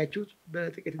እንዳያችሁት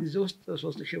በጥቂት ጊዜ ውስጥ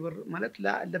 3000 ብር ማለት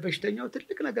ለበሽተኛው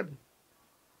ትልቅ ነገር ነው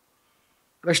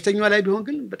በሽተኛው ላይ ቢሆን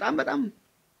ግን በጣም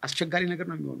አስቸጋሪ ነገር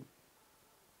ነው የሚሆነው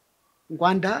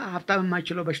እንኳን ሀብታም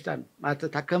የማይችለው በሽታ ነው ማለት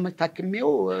ታከመው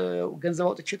ገንዘብ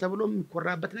አውጥቼ ተብሎ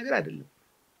የሚቆራበት ነገር አይደለም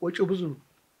ወጪው ብዙ ነው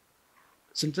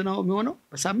ስንት ነው የሚሆነው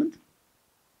በሳምንት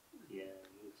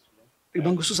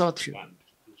የመንግስቱ 7000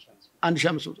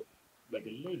 1500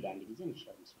 በግል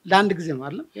ለአንድ ጊዜ ነው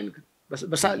አይደል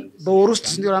በወር ውስጥ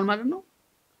ስንት ይሆናል ማለት ነው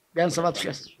ቢያንስ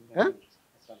 7000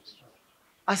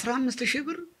 15000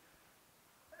 ብር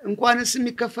እንኳንስ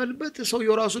የሚከፈልበት ሰው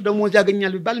የራሱ ደሞዝ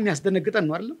ያገኛል ቢባል የሚያስደነግጠን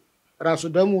ነው አይደል ራሱ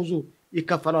ደሞዙ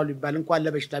ይከፈላል ቢባል እንኳን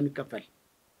ለበሽታ የሚከፈል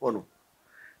ሆኖ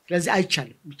ስለዚህ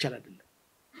አይቻልም ይቻላል አይደለም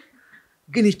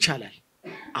ግን ይቻላል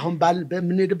አሁን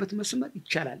በምንሄድበት መስመር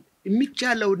ይቻላል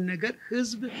የሚቻለው ነገር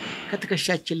ህዝብ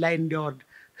ከተከሻችን ላይ እንዲያወርድ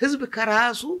ህዝብ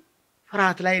ከራሱ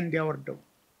ፍርሃት ላይ እንዲያወርደው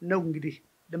ነው እንግዲህ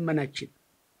ልመናችን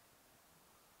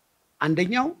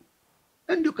አንደኛው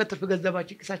እንዲሁ ከትርፍ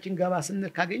ገንዘባችን ኪሳችን ገባ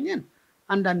ስንል ካገኘን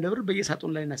አንዳንድ ብር በየሳጥኑ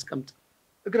ላይ እናስቀምጥ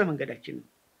እግረ መንገዳችን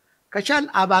ከቻል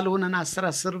አባል ሆነን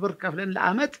 10 ብር ከፍለን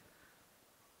ለአመት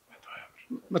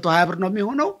 120 ብር ነው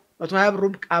የሚሆነው 120 ብር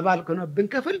አባል ከሆነ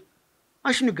ብንከፍል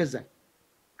ማሽኑ ይገዛል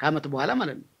ከአመት በኋላ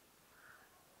ማለት ነው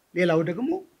ሌላው ደግሞ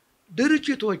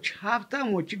ድርጅቶች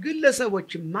ሀብታሞች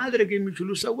ግለሰቦች ማድረግ የሚችሉ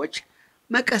ሰዎች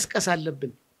መቀስቀስ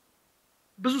አለብን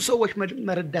ብዙ ሰዎች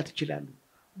መረዳት ይችላሉ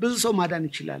ብዙ ሰው ማዳን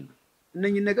ይችላሉ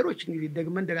እነኚህ ነገሮች እንግዲህ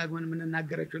ደጋግመን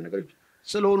የምንናገራቸው ነገሮች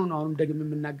ስለሆኑ ነው አሁንም ደግመን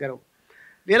የምንናገረው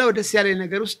ሌላው ደስ ያለ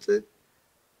ነገር ውስጥ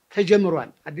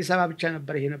ተጀምሯል አዲስ አበባ ብቻ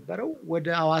ነበር ይሄ ነበረው ወደ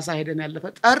አዋሳ ሄደን ያለፈ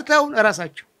ጠርተው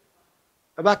ራሳቸው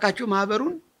እባካችሁ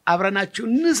ማህበሩን አብረናችሁ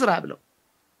እንስራ ብለው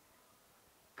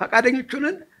ፈቃደኞቹን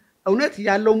እውነት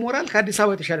ያለው ሞራል ከአዲስ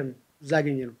አበባ የተሻለ ነው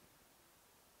ዛገኘ ነው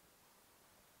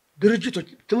ድርጅቶች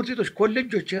ትምህርት ቤቶች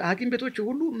ኮሌጆች ሐኪም ቤቶች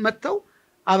ሁሉ መተው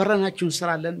አብረናችሁ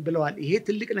እንስራለን ብለዋል ይሄ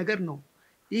ትልቅ ነገር ነው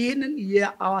ይሄንን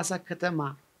የአዋሳ ከተማ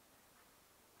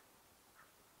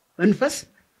መንፈስ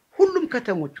ሁሉም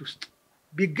ከተሞች ውስጥ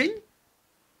ቢገኝ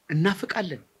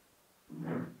እናፍቃለን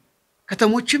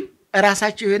ከተሞችም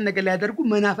ራሳቸው ይሄን ነገር ሊያደርጉ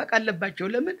መናፈቅ አለባቸው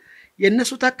ለምን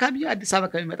የነሱ ታካሚ አዲስ አበባ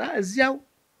ከመጣ እዚያው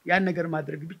ያን ነገር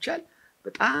ማድረግ ቢቻል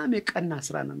በጣም የቀና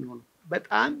ስራ ነው የሚሆነው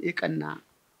በጣም የቀና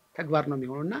ተግባር ነው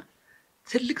የሚሆነውና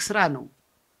ትልቅ ስራ ነው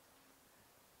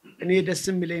እኔ ደስ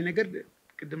የሚለኝ ነገር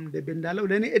ቅድም እንዳለው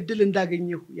ለኔ እድል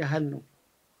እንዳገኘው ያህል ነው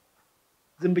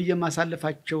ዝም ብዬ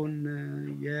ማሳለፋቸውን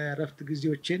የረፍት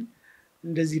ጊዜዎችን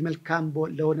እንደዚህ መልካም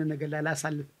ለሆነ ነገር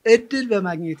ላላሳልፍ እድል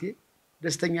በማግኘቴ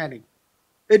ደስተኛ ነኝ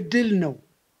እድል ነው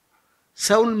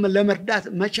ሰውን ለመርዳት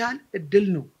መቻል እድል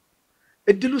ነው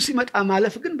እድሉ ሲመጣ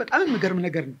ማለፍ ግን በጣም የሚገርም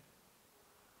ነገር ነው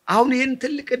አሁን ይሄን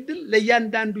ትልቅ እድል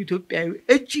ለያንዳንዱ ኢትዮጵያዊ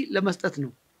እጅ ለመስጠት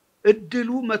ነው እድሉ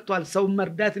መጥቷል ሰው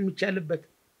መርዳት የሚቻልበት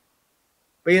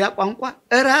በሌላ ቋንቋ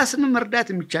ራስን መርዳት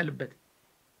የሚቻልበት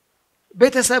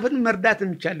ቤተሰብን መርዳት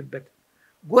የሚቻልበት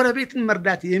ጎረቤትን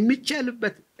መርዳት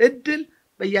የሚቻልበት እድል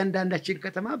በእያንዳንዳችን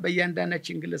ከተማ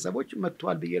በእያንዳንዳችን ግለሰቦች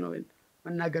መጥቷል ብዬ ነው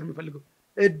መናገር የምፈልገው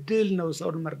እድል ነው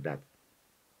ሰውን መርዳት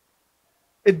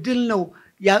እድል ነው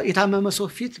የታመመ ሰው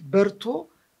ፊት በርቶ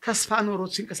ተስፋ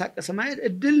ኖሮት ሲንቀሳቀስ ማየት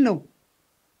እድል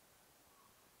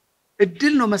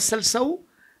ነው መሰል ሰው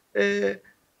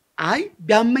አይ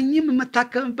ቢያመኝም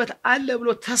መታከምበት አለ ብሎ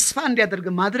ተስፋ እንዲያደርግ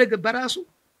ማድረግ በራሱ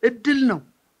እድል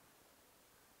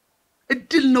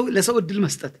ነው ለሰው እድል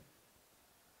መስጠት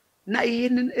እና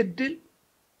ይሄንን እድል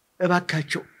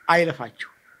እባካችሁ አይለፋችሁ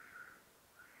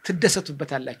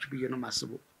ትደሰቱበታላችሁ ብዬ ነው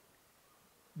ማስበው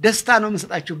ደስታ ነው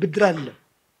መስጣችሁ ብድር አለ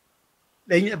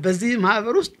ለኛ በዚህ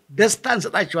ማህበር ውስጥ ደስታ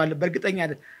እንሰጣችኋለን በእርግጠኛ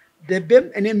ደበም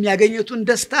እኔም ያገኘቱን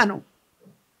ደስታ ነው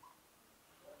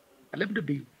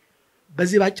አለምድብኝ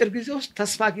በዚህ ባጭር ጊዜ ውስጥ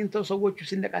ተስፋ አግኝተው ሰዎቹ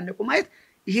ሲነቃነቁ ማየት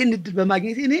ይሄን እድል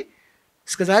በማግኘት እኔ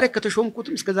እስከዛሬ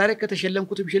ከተሾምኩትም እስከዛሬ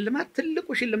ከተሸለምኩትም ሽልማት ትልቁ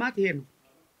ሽልማት ይሄ ነው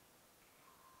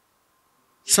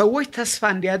ሰዎች ተስፋ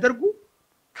እንዲያደርጉ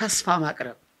ተስፋ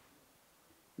ማቅረብ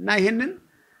እና ይሄንን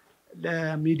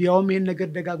ለሚዲያውም ይሄን ነገር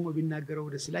ደጋግሞ ቢናገረው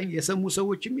ደስ ይላል የሰሙ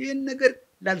ሰዎችም ይሄን ነገር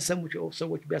ላልሰሙ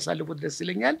ሰዎች ቢያሳልፉት ደስ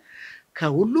ይለኛል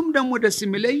ከሁሉም ደግሞ ደስ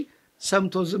የሚለኝ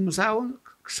ሰምቶ ዝም ሳይሆን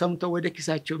ሰምቶ ወደ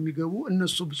ኪሳቸው የሚገቡ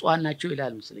እነሱ ብፁዓን ናቸው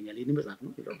ይላል መስለኛል ይሄን መጽሐፍ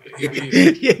ነው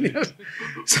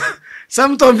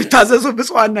ሰምቶ ቢታዘዙ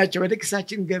ብፁዓን ናቸው ወደ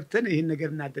ኪሳችን ገብተን ይሄን ነገር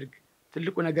እናድርግ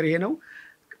ትልቁ ነገር ይሄ ነው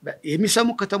የሚሰሙ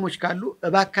ከተሞች ካሉ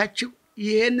እባካችሁ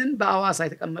ይሄንን በአዋሳ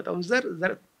የተቀመጠውን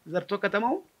ዘርቶ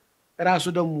ከተማው ራሱ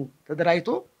ደግሞ ተደራይቶ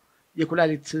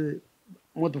የኩላሊት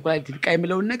ሞት በኩላሊት ይብቃ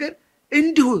የሚለውን ነገር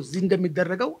እንዲሁ እዚህ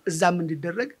እንደሚደረገው እዛም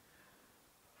እንዲደረግ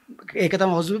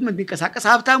የከተማው ህዝብም እንዲንቀሳቀስ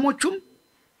ሀብታሞቹም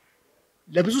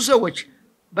ለብዙ ሰዎች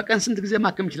በቀን ስንት ጊዜ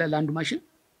ማከም ይችላል አንዱ ማሽን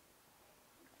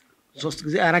 3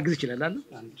 ጊዜ 4 ጊዜ ይችላል አይደል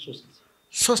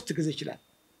 3 ጊዜ ይችላል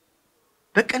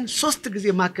በቀን 3 ጊዜ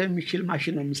ማከም የሚችል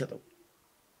ማሽን ነው የሚሰጠው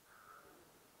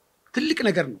ትልቅ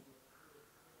ነገር ነው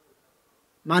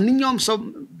ማንኛውም ሰው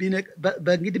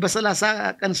በእንግዲህ በ30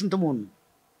 ቀን ስንት መሆን ነው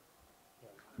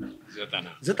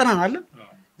 90 ነው አይደል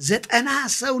 90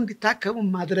 ሰው እንዲታከሙ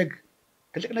ማድረግ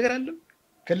ትልቅ ነገር አለ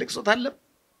ትልቅ ጾታ አለ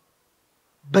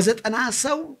በ90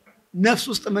 ሰው ነፍስ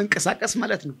ውስጥ መንቀሳቀስ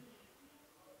ማለት ነው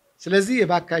ስለዚህ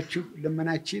የባካችሁ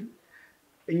ለመናችን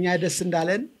እኛ ደስ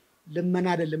እንዳለን ለመና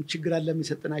አይደለም ችግር አለ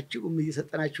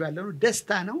የሚሰጠናችሁ ያለው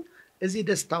ደስታ ነው እዚህ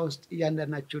ደስታ ውስጥ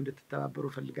እያንዳንዳችሁ እንድትተባበሩ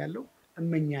ፈልጋለሁ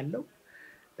እመኛለሁ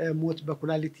ሞት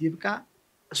በኩላሊት ይብቃ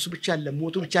እሱ ብቻ አለ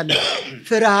ሞቱ ብቻ አለ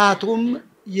ፍርሃቱም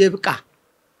ይብቃ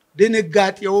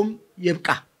ድንጋጤውም ይብቃ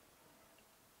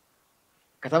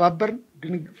ከተባበርን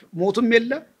ሞቱም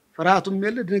የለ ፍርሃቱም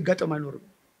የለ ድንጋጤውም አይኖርም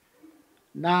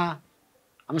እና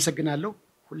አመሰግናለሁ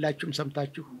ሁላችሁም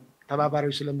ሰምታችሁ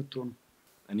ተባባሪው ስለምትሆኑ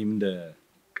እኔም እንደ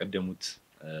ቀደሙት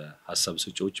ሐሳብ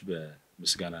ሰጪዎች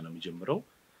በምስጋና ነው የሚጀምረው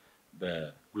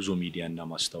በጉዞ ሚዲያና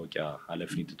ማስታወቂያ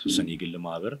ኃላፊነት የተወሰነ የግል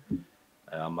ማህበር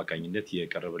አማካኝነት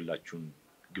የቀረበላችሁን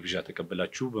ግብዣ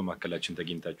ተቀበላችሁ በማከላችን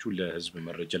ተገኝታችሁ ለህዝብ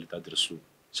መረጃ ልታደርሱ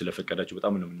ስለፈቀዳችሁ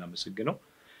በጣም ነው የምናመሰግነው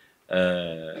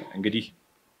እንግዲህ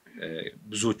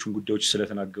ብዙዎቹን ጉዳዮች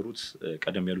ስለተናገሩት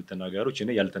ቀደም ያሉት ተናጋሪዎች እኔ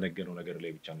ያልተነገረው ነገር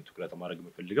ላይ ብቻ ነው ትኩረት ማድረግ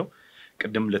የምፈልገው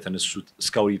ቀደም ለተነሱት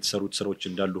እስካሁን የተሰሩት ስራዎች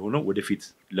እንዳሉ ሆኖ ወደፊት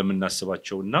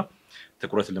ለምናስባቸውና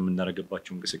ትኩረት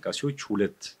ለምናደርግባቸው እንቅስቃሴዎች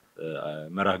ሁለት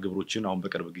መርሃ ግብሮችን አሁን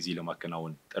በቅርብ ጊዜ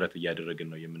ለማከናወን ጥረት እያደረግን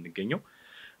ነው የምንገኘው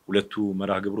ሁለቱ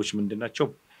መርሃ ግብሮች ምንድናቸው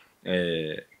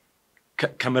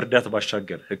ከመርዳት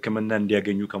ባሻገር ህክምና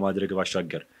እንዲያገኙ ከማድረግ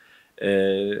ባሻገር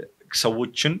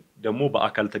ሰዎችን ደግሞ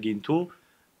በአካል ተገኝቶ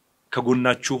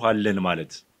ከጎናችሁ አለን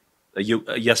ማለት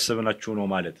እያሰብናችሁ ነው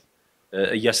ማለት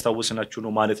እያስታወስናችሁ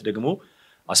ነው ማለት ደግሞ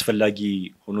አስፈላጊ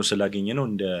ሆኖ ስላገኘ ነው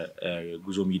እንደ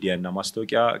ጉዞ ሚዲያና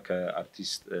ማስታወቂያ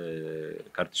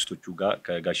ከአርቲስቶቹ ጋር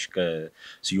ከጋሽ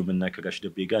ከስዩምና ከጋሽ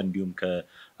ደቤ ጋር እንዲሁም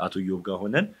ከአቶ ዮብ ጋር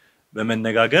ሆነን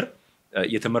በመነጋገር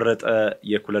የተመረጠ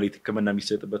የኩላሊት ህክምና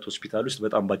የሚሰጥበት ሆስፒታል ውስጥ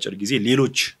በጣም ባጭር ጊዜ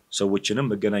ሌሎች ሰዎችንም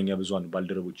መገናኛ ብዙሃን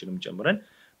ባልደረቦችንም ጨምረን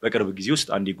በቅርብ ጊዜ ውስጥ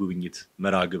አንድ የጉብኝት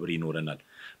መርሃ ግብር ይኖረናል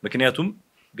ምክንያቱም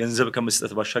ገንዘብ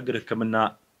ከመስጠት ባሻገር ህክምና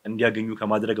እንዲያገኙ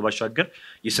ከማድረግ ባሻገር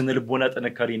የስነ ልቦና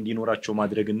ጥንካሬ እንዲኖራቸው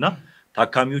ማድረግና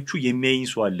ታካሚዎቹ የሚያይን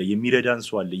ሰው አለ የሚረዳን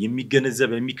ሰው አለ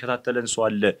የሚገነዘብ የሚከታተለን ሰው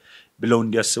አለ ብለው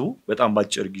እንዲያስቡ በጣም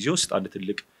ባጭር ጊዜ ውስጥ አንድ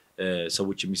ትልቅ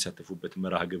ሰዎች የሚሳተፉበት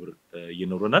መርሃ ግብር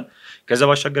ይኖረናል ከዛ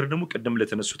ባሻገር ደግሞ ቀደም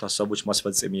ለተነሱት ሐሳቦች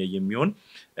ማስፈጸሚያ የሚሆን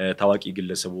ታዋቂ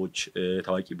ግለሰቦች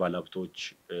ታዋቂ ባለሀብቶች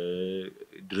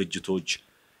ድርጅቶች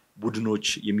ቡድኖች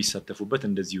የሚሳተፉበት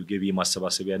እንደዚሁ ገቢ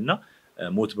ማሰባሰቢያና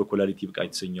ሞት በኩላሊት ይብቃ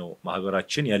የተሰኘው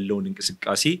ማህበራችን ያለውን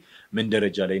እንቅስቃሴ ምን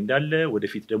ደረጃ ላይ እንዳለ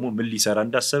ወደፊት ደግሞ ምን ሊሰራ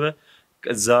እንዳሰበ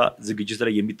ከዛ ዝግጅት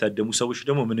ላይ የሚታደሙ ሰዎች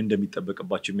ደግሞ ምን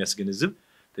እንደሚጠበቅባቸው የሚያስገነዝብ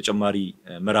ተጨማሪ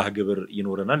መርሃ ግብር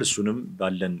ይኖረናል እሱንም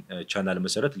ባለን ቻናል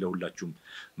መሰረት ለሁላችሁም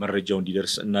መረጃው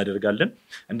እንዲደርስ እናደርጋለን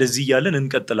እንደዚህ ያለን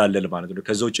እንቀጥላለን ማለት ነው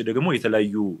ከዛው ጭ ደግሞ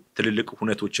የተለያዩ ትልልቅ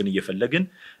ሁነቶችን እየፈለግን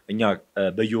እኛ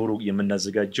በየወሩ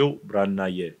የምናዘጋጀው ብራና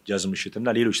የጃዝ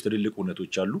ምሽትና ሌሎች ትልልቅ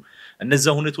ሁነቶች አሉ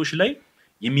እነዛ ሁነቶች ላይ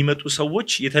የሚመጡ ሰዎች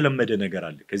የተለመደ ነገር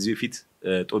አለ ከዚህ በፊት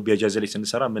ጦቢያ ጃዝ ላይ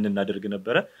ስንሰራ ምን እናደርግ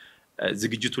ነበር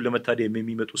ዝግጅቱን ለመታደም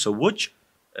የሚመጡ ሰዎች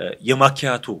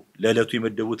የማኪያቶ ለለቱ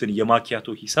የመደቡትን የማኪያቶ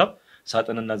ሂሳብ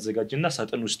ሳጥን እናዘጋጅና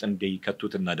ሳጥን ውስጥ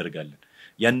እንዲከቱት እናደርጋለን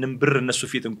ያንን ብር እነሱ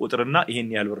ፊት እንቆጥርና ይሄን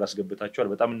ያህል ብር አስገብታቸዋል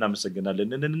በጣም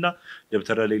እናመሰግናለንና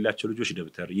ደብተር ለሌላቸው ልጆች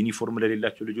ደብተር ዩኒፎርም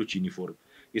ለሌላቸው ልጆች ዩኒፎርም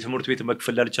የትምህርት ቤት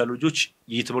መክፈል ላልቻሉ ልጆች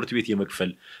የትምህርት ቤት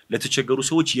የመክፈል ለተቸገሩ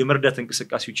ሰዎች የመርዳት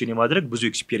እንቅስቃሴዎችን የማድረግ ብዙ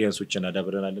ኤክስፒሪየንሶችን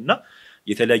አዳብረናልና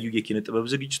የተለያዩ የኪነ ጥበብ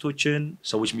ዝግጅቶችን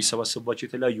ሰዎች የሚሰባሰቡባቸው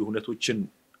የተለያዩ ሁነቶችን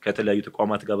ከተለያዩ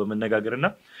ተቋማት ጋር በመነጋገርና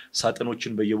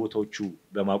ሳጥኖችን በየቦታዎቹ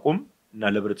በማቆም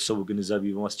እና ለብረተሰቡ ግንዛቤ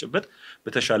በማስጨበጥ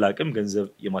በተሻለ አቅም ገንዘብ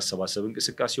የማሰባሰብ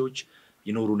እንቅስቃሴዎች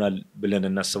ይኖሩናል ብለን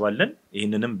እናስባለን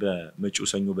ይሄንንም በመጪው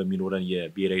ሰኞ በሚኖረን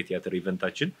የብሔራዊ ቲያትር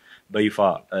ኢቨንታችን በይፋ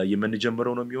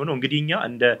የምንጀምረው ነው የሚሆነው እንግዲህኛ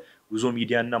እንደ ጉዞ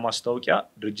ሚዲያና ማስታወቂያ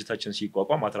ድርጅታችን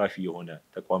ሲቋቋም አትራፊ የሆነ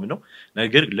ተቋም ነው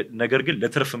ነገር ግን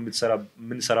ለትርፍ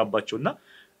የምንሰራባቸውና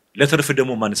ለትርፍ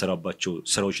ደግሞ ማንሰራባቸው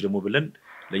ስራዎች ደግሞ ብለን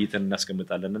ለይተን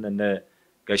እናስቀምጣለን እነ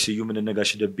ጋሽ ስዩምን እነ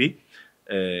ጋሽ ደቤ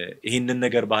ይሄንን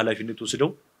ነገር በኃላፊነት ወስደው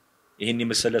ይሄን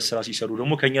የመሰለ ስራ ሲሰሩ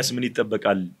ደግሞ ከኛስ ምን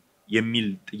ይጠበቃል የሚል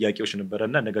ጥያቄዎች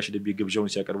ነበርና እነ ጋሽ ደቤ ግብዣውን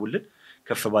ሲያቀርቡልን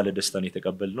ከፍ ባለ ደስታን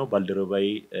የተቀበልነው ባልደረባዬ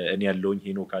እኔ ያለውኝ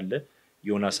ሄኖክ አለ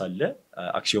ዮናስ አለ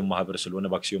አክሲዮን ማህበር ስለሆነ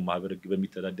በአክሲዮን ማህበር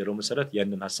በሚተዳደረው መሰረት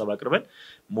ያንን ሐሳብ አቅርበን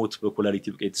ሞት በኩላሊት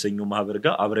ይብቃ የተሰኘው ማህበር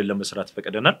ጋር አብረን ለመስራት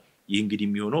ፈቀደናል ይህ እንግዲህ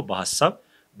የሚሆነው በሐሳብ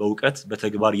በእውቀት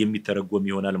በተግባር የሚተረጎም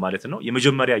ይሆናል ማለት ነው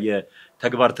የመጀመሪያ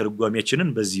የተግባር ተርጓሚያችንን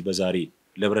በዚህ በዛሬ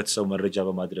ለብረተሰቡ መረጃ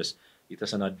በማድረስ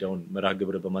የተሰናዳውን መርሃ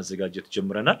ግብር በማዘጋጀት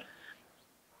ጀምረናል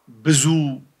ብዙ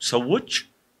ሰዎች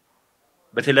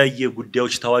በተለያየ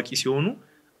ጉዳዮች ታዋቂ ሲሆኑ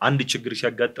አንድ ችግር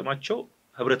ሲያጋጥማቸው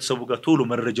ህብረተሰቡ ጋር ቶሎ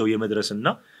መረጃው የመድረስና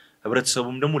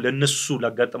ህብረተሰቡም ደግሞ ለነሱ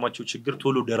ላጋጠማቸው ችግር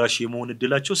ቶሎ ደራሽ የመሆን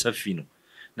እድላቸው ሰፊ ነው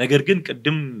ነገር ግን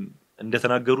ቅድም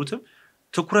እንደተናገሩትም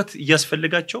ትኩረት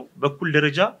እያስፈልጋቸው በኩል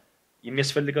ደረጃ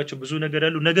የሚያስፈልጋቸው ብዙ ነገር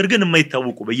ያሉ ነገር ግን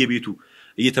የማይታወቁ በየቤቱ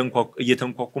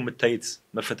እየተንኳኩ መታየት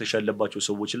መፈተሽ ያለባቸው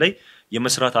ሰዎች ላይ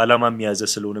የመስራት ዓላማ የሚያዘ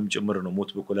ስለሆነም ጭምር ነው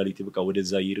ሞት በኩላሊት ይብቃ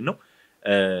ወደዛ ይሄድ ነው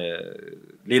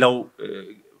ሌላው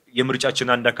የምርጫችን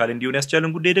አንድ አካል እንዲሆን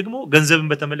ያስቻለን ጉዳይ ደግሞ ገንዘብን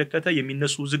በተመለከተ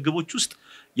የሚነሱ ዝግቦች ውስጥ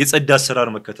የጸዳ አሰራር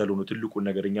መከተሉ ነው ትልቁ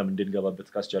ነገርኛም እንድንገባበት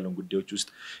ካስቻለን ጉዳዮች ውስጥ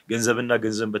ገንዘብና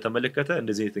ገንዘብን በተመለከተ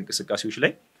እንደዚህ አይነት እንቅስቃሴዎች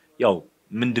ላይ ያው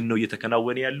ምንድነው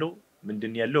እየተከናወነ ያለው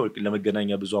ምንድን ያለው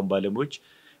ለመገናኛ ብዙሃን ባለሙያዎች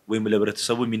ወይም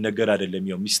ለብረተሰቡ የሚነገር አይደለም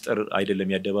ያው ሚስጥር አይደለም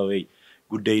ያደባባይ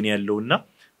ጉዳይ ነው ያለውና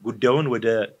ጉዳዩን ወደ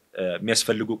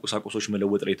የሚያስፈልጉ ቁሳቁሶች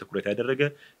መለወጥ ላይ ትኩረት ያደረገ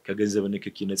ከገንዘብ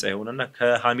ንክኪ ነፃ የሆነና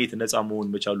ከሐሜት ነፃ መሆን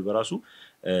መቻሉ በራሱ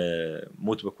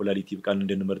ሞት በኩላሊት ይብቃን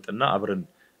እንድንመርጥና አብረን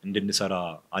እንድንሰራ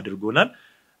አድርጎናል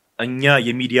እኛ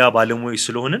የሚዲያ ባለሙያዎች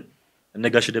ስለሆነን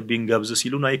እነጋሽ ደቤን ጋብዘ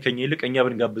ሲሉን አይከኛ ይልቀኛ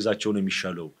ብንጋብዛቸው ነው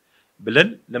የሚሻለው ብለን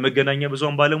ለመገናኛ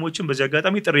ብዙሃን ባለሙያዎችን በዚህ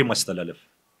አጋጣሚ ጥሪ ማስተላለፍ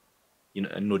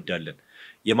እንወዳለን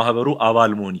የማህበሩ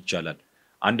አባል መሆን ይቻላል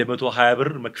 120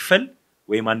 ብር መክፈል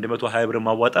ወይም 120 ብር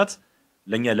ማዋጣት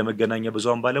ለኛ ለመገናኛ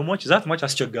ብዙሃን ባለሙያዎች ዛት ማች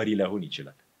አስቸጋሪ ላይሆን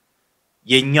ይችላል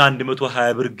የኛ 120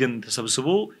 ብር ግን ተሰብስቦ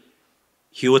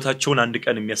ህይወታቸውን አንድ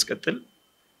ቀን የሚያስቀጥል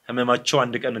ህመማቸው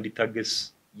አንድ ቀን እንዲታገስ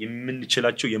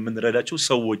የምንችላቸው የምንረዳቸው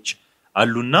ሰዎች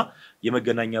አሉና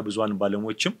የመገናኛ ብዙሃን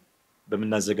ባለሙያዎችም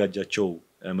በመናዘጋጃቸው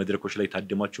መድረኮች ላይ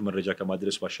ታድማችሁ መረጃ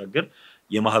ከማድረስ ባሻገር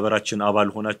የማህበራችን አባል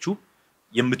ሆናችሁ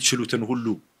የምትችሉትን ሁሉ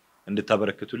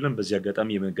እንድታበረክቱልን በዚህ አጋጣሚ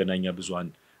የመገናኛ ብዙሃን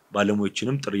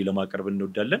ባለሙያዎችንም ጥሪ ለማቀርብ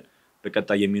እንወዳለን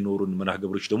በቀጣይ የሚኖሩን መርሃ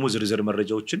ግብሮች ደግሞ ዝርዝር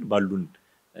መረጃዎችን ባሉን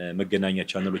መገናኛ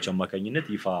ቻናሎች አማካኝነት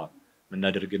ይፋ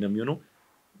ምናደርግ ነው የሚሆነው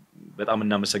በጣም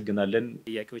እናመሰግናለን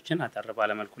ጥያቄዎችን አጣር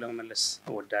ባለ መልኩ ለመመለስ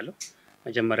እወዳለሁ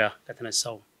መጀመሪያ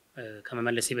ከተነሳው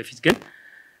ከመመለሴ በፊት ግን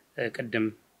ቀደም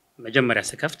መጀመሪያ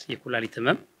ስከፍት የኩላሊት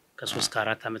ህመም ከ3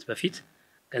 ከ4 አመት በፊት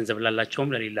ገንዘብ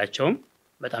ላላቸውም ለሌላቸውም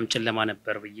በጣም ጨለማ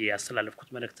ነበር ብዬ ያስተላለፍኩት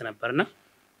መልእክት ነበርና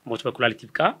ሞት በኩላሊት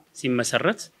ይብቃ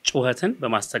ሲመሰረት ጩኸትን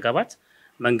በማስተጋባት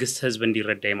መንግስት ህዝብ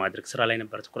እንዲረዳ የማድረግ ስራ ላይ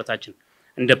ነበር ትኩረታችን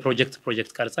እንደ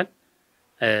ፕሮጀክት ቀርጸን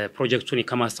ፕሮጀክቱን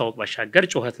ከማስተዋወቅ ባሻገር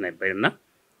ጩኸት ነበርና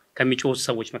ከሚጮሁ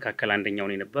ሰዎች መካከል አንደኛው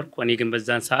ነው ነበርኩ እኔ ግን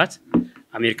በዛን ሰዓት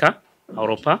አሜሪካ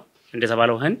አውሮፓ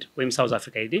እንደተባለው ህንድ ወይም ሳውዝ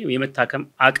አፍሪካ ሄደ የመታከም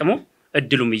አቅሙ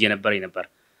እድሉም እየነበረ ነበር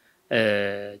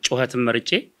ጩኸትም መርጬ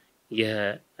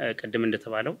የቀደም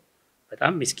እንደተባለው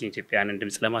በጣም ምስኪን ኢትዮጵያውያንን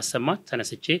ድምጽ ለማሰማት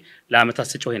ተነስቼ ለአመታት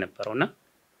ስጮህ ነበርውና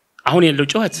አሁን ያለው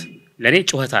ጩኸት ለኔ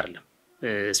ጩኸት አይደለም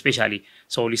ስፔሻሊ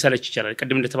ሰው ሊሰለች ይችላል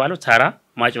ቅድም እንደተባለው ተራ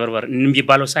ማጭበርበር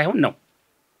እንቢባለው ሳይሆን ነው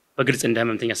በግልጽ እንደ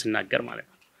ህመምተኛ ስናገር ማለት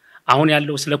ነው አሁን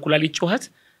ያለው ስለ ኩላሊት ጩኸት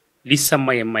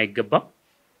ሊሰማ የማይገባ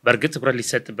በርግጥ ትኩረት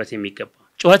ሊሰጥበት የሚገባ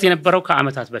ጩኸት የነበረው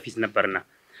ከአመታት በፊት ነበርና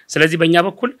ስለዚህ በእኛ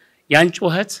በኩል ያን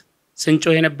ጩኸት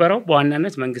ስንጮህ የነበረው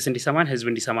በዋናነት መንግስት እንዲሰማን ህዝብ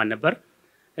እንዲሰማን ነበር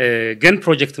ግን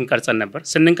ፕሮጀክትም ቀርጸን ነበር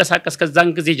ስንንቀሳቀስ ከዛን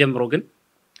ጊዜ ጀምሮ ግን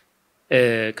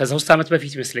ከ3 አመት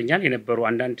በፊት ይመስለኛል የነበሩ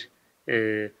አንዳንድ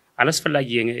አላስፈላጊ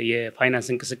የፋይናንስ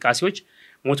እንቅስቃሴዎች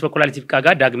ሞት በኩላሊት ይብቃ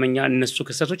ጋር ዳግመኛ እነሱ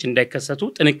ክስተቶች እንዳይከሰቱ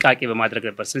ጥንቃቄ በማድረግ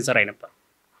ነበር ስንሰራ ነበር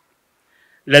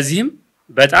ለዚህም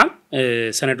በጣም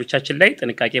ሰነዶቻችን ላይ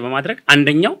ጥንቃቄ በማድረግ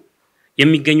አንደኛው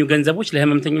የሚገኙ ገንዘቦች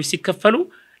ለህመምተኞች ሲከፈሉ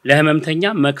ለህመምተኛ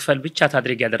መክፈል ብቻ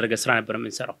ታድርግ ያደረገ ስራ ነበር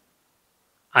የምንሰራው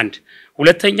አንድ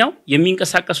ሁለተኛው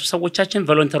የሚንቀሳቀሱ ሰዎቻችን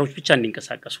ቮለንተሮች ብቻ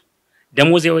እንዲንቀሳቀሱ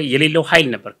ደሞዝ የሌለው ኃይል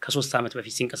ነበር ከ3 አመት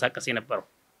በፊት ሲንቀሳቀስ የነበረው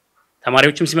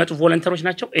ተማሪዎችም ሲመጡ ቮለንተሮች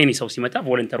ናቸው ኤኒ ሰው ሲመጣ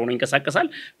ቮለንተር ሆኖ ይንቀሳቀሳል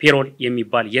ፔሮል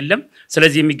የሚባል የለም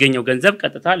ስለዚህ የሚገኘው ገንዘብ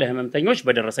ቀጥታ ለህመምተኞች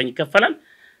በደረሰኝ ይከፈላል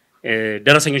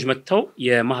ደረሰኞች መጥተው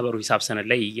የማህበሩ ሂሳብ ሰነድ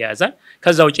ላይ ይያዛል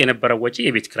ከዛ ውጪ የነበረው ወጪ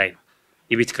የቤት ክራይ ነው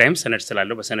የቤት ክራይም ሰነድ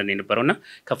ስላለው በሰነድ ነው የነበረውና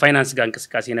ከፋይናንስ ጋር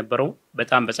እንቅስቃሴ የነበረው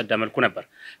በጣም በጸዳ መልኩ ነበር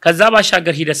ከዛ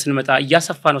ባሻገር ሂደት ስንመጣ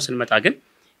እያሰፋ ነው ስንመጣ ግን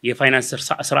የፋይናንስ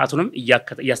ስርዓቱንም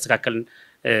እያስተካከልን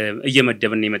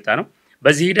እየመደብን የመጣ ነው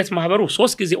በዚህ ሂደት ማህበሩ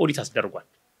 3 ጊዜ ኦዲት አስደርጓል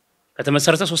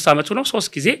ከተመሰረተ 3 አመቱ ነው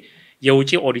 3 ጊዜ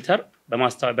የውጪ ኦዲተር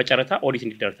በጨረታ ኦዲት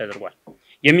እንዲደረግ ተደርጓል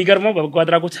የሚገርመው በበጎ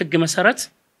አድራጎት ህግ መሰረት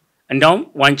እንዳውም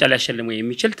ዋንጫ ሊያሸልመው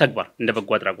የሚችል ተግባር እንደ በጎ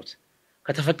አድራጎት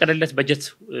ከተፈቀደለት በጀት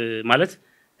ማለት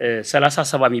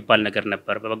 37 የሚባል ነገር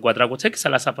ነበር በበጎ አድራጎት ህግ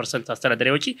 30%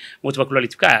 አስተዳደራዊ ወጪ ሞት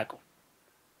በኩላሊት ይብቃ አያውቀው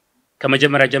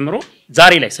ከመጀመሪያ ጀምሮ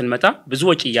ዛሬ ላይ ስንመጣ ብዙ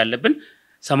ወጪ ያለብን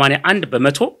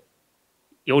 81%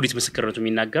 የኦዲት ምስክርነቱ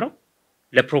የሚናገረው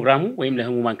ለፕሮግራሙ ወይም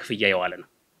ለህሙማን ክፍያ የዋለ ነው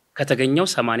ከተገኘው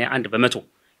 81%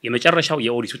 የመጨረሻው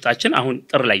የኦዲት ውጣችን አሁን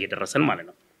ጥር ላይ እየደረሰን ማለት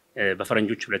ነው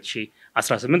በፈረንጆች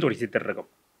 2018 ኦዲት የተደረገው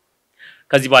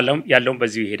ከዚህ ባለው ያለው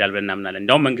በዚህ ይሄዳል በእናምናለን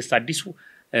እንዳው መንግስት አዲሱ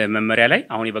መመሪያ ላይ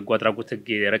አሁን የበጎ አድራጎት ህግ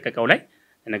የረቀቀው ላይ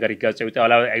ነገር ይጋጸው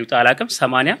ይውጣ አላቀም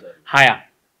 80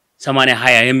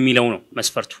 የሚለው ነው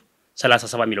መስፈርቱ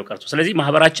 37 የሚለው ቀርቶ ስለዚህ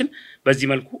ማህበራችን በዚህ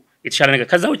መልኩ የተሻለ ነገር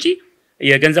ከዛ ውጪ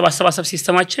የገንዘብ አሰባሰብ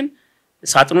ሲስተማችን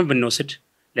ሳጥኑን ብንወስድ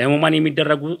ለህሙማን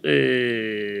የሚደረጉ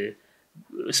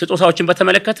ስጦታዎችን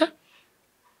በተመለከተ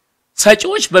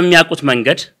ሰጪዎች በሚያቁት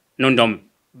መንገድ ነው እንደውም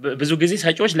ብዙ ጊዜ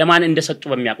ሰጪዎች ለማን እንደሰጡ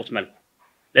በሚያቁት መልኩ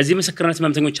ለዚህ ምስክርነት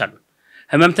ህመምተኞች አሉ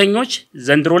ህመምተኞች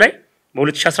ዘንድሮ ላይ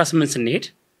በ2018 ስንሄድ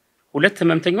 2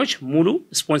 ህመምተኞች ሙሉ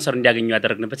ስፖንሰር እንዲያገኙ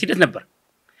ያደረግንበት ሂደት ነበር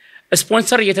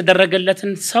ስፖንሰር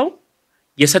የተደረገለትን ሰው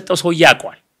የሰጠው ሰው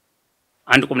ያቋል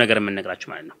አንድ ቁም ነገር የምንነግራችሁ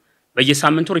ማለት ነው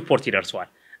በየሳምንቱ ሪፖርት ይደርሰዋል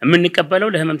የምንቀበለው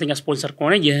ለህመምተኛ ስፖንሰር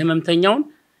ከሆነ የህመምተኛውን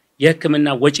የህክምና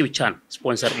ወጪ ብቻ ነው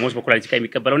ስፖንሰር ሞት በኩላሊት ይብቃ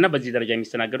የሚቀበለውና በዚህ ደረጃ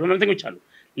የሚስተናገዱ ህመምተኞች አሉ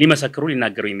ሊመሰክሩ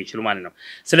ሊናገሩ የሚችሉ ማለት ነው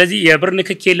ስለዚህ የብር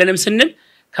ንክክ የለንም ስንል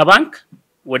ከባንክ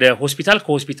ወደ ሆስፒታል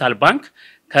ከሆስፒታል ባንክ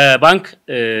ከባንክ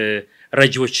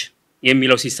ረጂዎች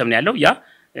የሚለው ሲስተም ነው ያለው ያ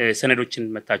ሰነዶችን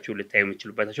መታችሁ ልታዩ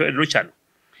የምትችሉባቸው እድሎች አሉ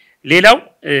ሌላው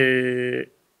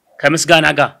ከምስጋና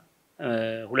ጋር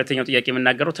ሁለተኛው ጥያቄ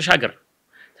የምናገረው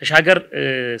ተሻገር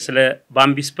ስለ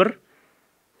ባምቢስ ብር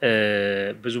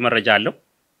ብዙ መረጃ አለው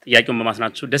ጥያቄውን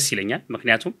በማስናቱ ደስ ይለኛል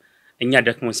ምክንያቱም እኛ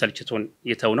ደክሞን ሰልችቶን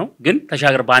የተው ነው ግን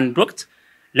ተሻገር በአንድ ወቅት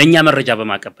ለኛ መረጃ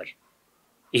በማቀበል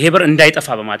ይሄ ብር እንዳይጠፋ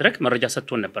በማድረግ መረጃ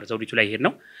ሰጥቶን ነበር ዘውዲቱ ላይ ይሄድ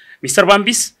ነው ሚስተር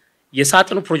ባምቢስ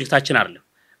የሳጥኑ ፕሮጀክታችን አይደለም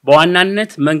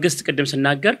በዋናነት መንግስት ቅድም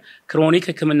ስናገር ክሮኒክ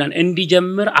ህክምናን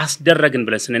እንዲጀምር አስደረግን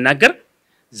ብለን ስንናገር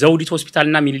ዘውዲቱ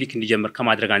ሆስፒታልና ሚኒሊክ እንዲጀምር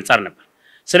ከማድረግ አንፃር ነበር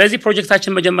ስለዚህ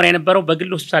ፕሮጀክታችን መጀመሪያ የነበረው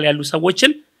በግል ሆስፒታል ያሉ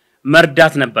ሰዎችን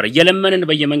መርዳት ነበር የለመንን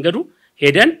በየመንገዱ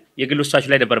ሄደን የግል ሆስፒታሎች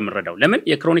ላይ ነበር የምንረዳው ለምን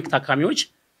የክሮኒክ ታካሚዎች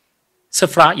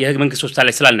ስፍራ የመንግስት ሆስፒታል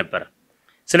ላይ ስላልነበረ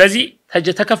ስለዚህ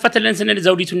ተከፈተልን ስንል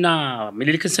ዘውዲቱና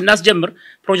ሚኒሊክን ስናስጀምር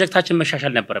ፕሮጀክታችን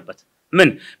መሻሻል ነበረበት ምን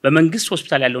በመንግስት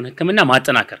ሆስፒታል ያለውን ህክምና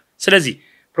ማጠናከር ስለዚህ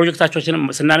ፕሮጀክታችንን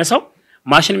ስናነሳው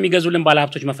ማሽን የሚገዙልን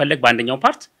ባለሀብቶች መፈለግ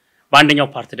በአንደኛው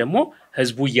ፓርት ደግሞ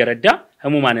ህዝቡ እየረዳ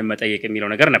ህሙማንን መጠየቅ የሚለው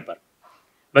ነገር ነበር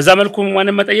በዛ መልኩ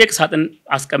ህሙማንን መጠየቅ ሳጥን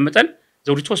አስቀምጠን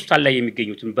ዘውዲቱ ሆስፒታል ላይ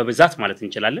የሚገኙትን በብዛት ማለት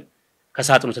እንችላለን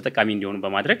ከሳጥኑ ተጠቃሚ እንዲሆኑ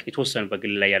በማድረግ የተወሰኑ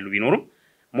በግል ላይ ያሉ ቢኖሩም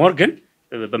ሞር ግን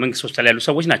በመንግስት ሆስፒታል ያሉ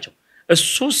ሰዎች ናቸው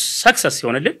እሱ ሰክሰስ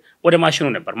ሲሆንልን ወደ ማሽኑ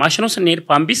ነበር ማሽኑ ስንሄድ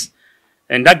ፓምቢስ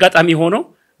እንዳጋጣሚ ሆኖ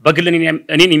በግል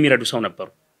እኔን የሚረዱ ሰው ነበሩ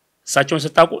እሳቸውን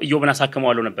ስታውቁ ኢዮብና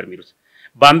ሳከመዋለው ነበር የሚሉት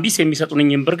ባምቢስ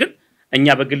የሚሰጡንኝን ብር ግን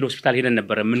እኛ በግል ሆስፒታል ሄደን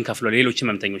ነበር ምን ከፍለው ሌሎች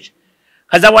ህመምተኞች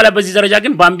ከዛ በኋላ በዚህ ደረጃ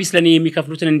ግን ባምቢስ ለኔ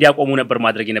የሚከፍሉትን እንዲያቆሙ ነበር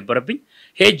ማድረግ የነበረብኝ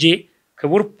ሄጄ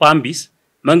ክቡር ባምቢስ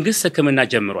መንግስት ህክምና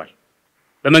ጀምሯል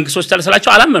በመንግስት ሆስፒታል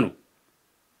ስላቸው አላመኑ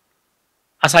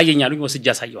አሳየኛሉኝ ወስጃ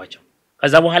አሳየዋቸው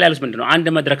ከዛ በኋላ ያሉት ምንድነው አንድ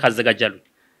መድረክ አዘጋጃሉ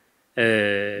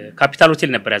ካፒታል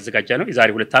ሆቴል ነበር ያዘጋጃነው የዛሬ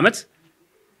 2 አመት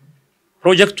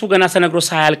ፕሮጀክቱ ገና ተነግሮ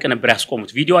ሳያልቅ ነበር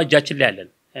ያስቆሙት ቪዲዮ አጃችን ላይ ያለን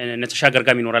ነተሻገር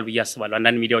ጋር ይኖራል ብዬ አስባለሁ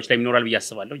አንዳንድ ሚዲያዎች ላይ ይኖራል ብዬ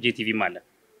አስባለሁ ጄቲቪ ማለት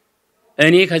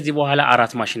እኔ ከዚህ በኋላ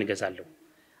 4 ማሽን እገዛለሁ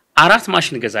 4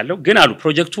 ማሽን እገዛለሁ ግን አሉ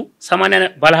ፕሮጀክቱ 80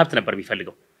 ባለሀብት ነበር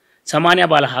የሚፈልገው 80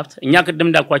 ባለሀብት እኛ ቅድም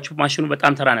እንዳልኳችሁ ማሽኑ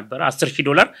በጣም ተራ ነበር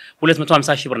 $10,000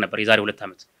 $250,000 ነበር የዛሬ 2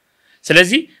 አመት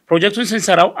ስለዚህ ፕሮጀክቱን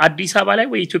ስንሰራው አዲስ አበባ ላይ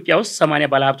ወይ ኢትዮጵያ ውስጥ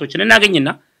 80 ባለሀብቶችን እናገኝና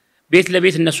ቤት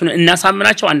ለቤት እነሱን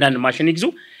እናሳምናቸው አንዳንድ ማሽን ይግዙ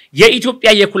የኢትዮጵያ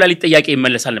የኩላሊት ጥያቄ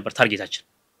ይመለሳል ነበር ታርጌታችን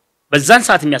በዛን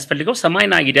ሰዓት የሚያስፈልገው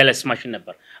 80 የዳያሊሲስ ማሽን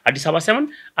ነበር አዲስ አበባ ሳይሆን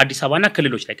አዲስ አበባና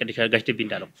ክልሎች ላይ ጋሽ ደቢ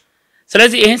እንዳለው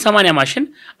ስለዚህ ይሄን 80 ማሽን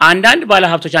አንዳንድ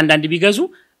ባለሀብቶች አንዳንድ ቢገዙ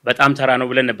በጣም ተራ ነው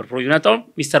ብለን ነበር ፕሮጀክታው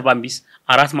ሚስተር ባምቢስ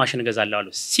 4 ማሽን ገዛለው አሉ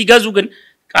ሲገዙ ግን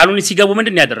ቃሉን ሲገቡ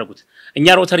ምንድነው ያደረጉት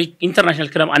እኛ ሮተሪ ኢንተርናሽናል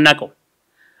ክለብ አናቀው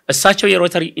እሳቸው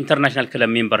የሮተሪ ኢንተርናሽናል ክለብ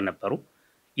ሜምበር ነበሩ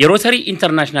የሮተሪ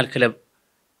ኢንተርናሽናል ክለብ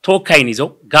ተወካይን ይዘው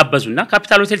ጋበዙና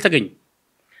ካፒታል ሆቴል ተገኙ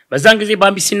በዛን ጊዜ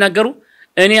ባምቢስ ሲናገሩ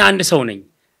እኔ አንድ ሰው ነኝ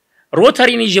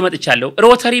ሮተሪን ይዤ መጥቻለሁ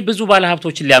ሮተሪ ብዙ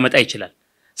ባለሀብቶችን ሊያመጣ ይችላል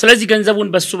ስለዚህ ገንዘቡን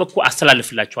በሱ በኩል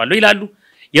አስተላልፍላቸዋለሁ ይላሉ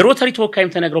የሮተሪ ተወካይም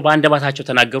ተነግረው በአንደባታቸው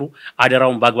ተናገሩ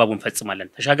አደራውን ባግባቡን ፈጽማለን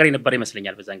ተሻገር ነበር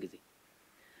ይመስለኛል በዛን ጊዜ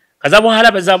ከዛ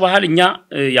በኋላ እኛ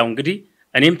ያው እንግዲህ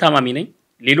እኔም ታማሚ ነኝ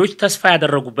ሌሎች ተስፋ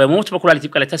ያደረጉ በሞት በኩላሊት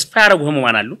ይብቀለ ተስፋ ያደረጉ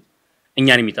ህሙማን አሉ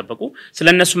እኛን የሚጠበቁ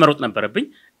ስለነሱ መሮጥ ነበርብኝ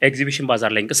ኤግዚቢሽን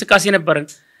ባዛር ላይ እንቅስቃሴ ነበርን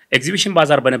ኤግዚቢሽን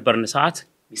ባዛር በነበርን ሰዓት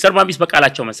ሚስተር ባምቢስ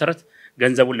በቃላቸው መሰረት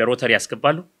ገንዘቡን ለሮተሪ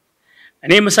ያስገባሉ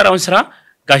እኔ የምሰራውን ስራ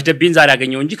ጋሽ ደቢን ዛሬ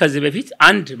ያገኘው እንጂ ከዚህ በፊት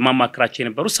አንድ ማማክራቸው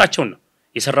የነበሩ እሳቸው ነው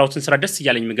የሰራውትን ስራ ደስ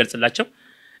ይያለኝ የሚገልጽላቸው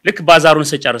ልክ ባዛሩን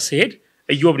ሰጨርስ ሄድ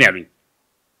እዮብ ነው ያሉኝ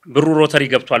ብሩ ሮተሪ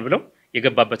ገብቷል ብለው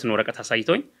የገባበትን ወረቀት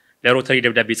አሳይተውኝ ለሮተሪ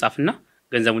ደብዳቤ ጻፍና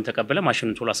ገንዘቡን ተቀበለ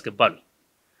ማሽኑን ቶሎ አስገባሉ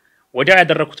ወዲያ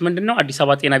ያደረኩት ምንድነው አዲስ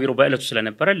አበባ ጤና ቢሮ በእለቱ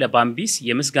ስለነበረ ለባምቢስ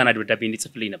የምስጋና ደብዳቤ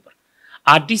እንዲጽፍልኝ ነበር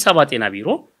አዲስ አበባ ጤና ቢሮ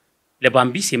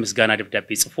ለባምቢስ የምስጋና ደብዳቤ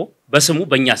ጽፎ በስሙ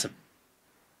በእኛ ስም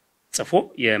ጽፎ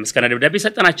የምስጋና ደብዳቤ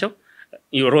ሰጠናቸው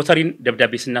ሮተሪን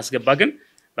ደብዳቤ ስናስገባ ግን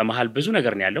በመሃል ብዙ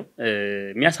ነገር ነው ያለው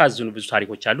የሚያሳዝኑ ብዙ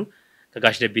ታሪኮች አሉ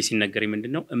ከጋሽ ደቤ ሲነገር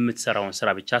ምንድነው የምትሰራውን ስራ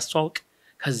ብቻ አስተዋውቅ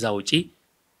ከዛ ውጪ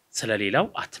ስለሌላው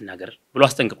አትናገር ብሎ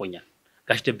አስጠንቅቆኛል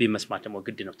ጋሽ ደቤ መስማት ደግሞ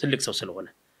ግድ ነው ትልቅ ሰው ስለሆነ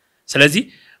ስለዚህ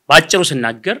ባጭሩ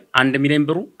ስናገር 1 ሚሊዮን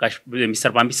ብሩ ጋሽ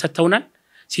ሚስተር ባምቢስ ሰጥተውናል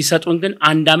ሲሰጡን ግን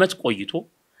 1 አመት ቆይቶ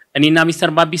እኔና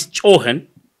ሚስተር ባምቢስ ጮህን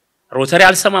ሮተሪ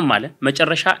አልሰማም ማለት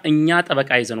መጨረሻ እኛ ጠበቃ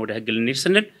ይዘን ወደ ህግ ልንሄድ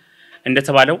ስንል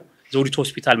እንደተባለው ዘውዲቱ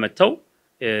ሆስፒታል መተው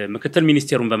ምክትል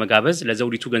ሚኒስቴሩን በመጋበዝ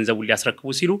ለዘውዲቱ ገንዘቡን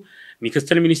ሊያስረክቡ ሲሉ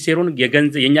ምክትል ሚኒስቴሩን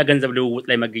የኛ ገንዘብ ልውውጥ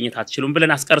ላይ መገኘት አትችሉም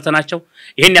ብለን አስቀርተናቸው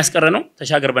ይሄን ያስቀረነው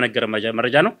ተሻገር በነገረ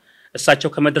መረጃ ነው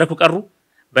እሳቸው ከመድረኩ ቀሩ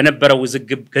በነበረው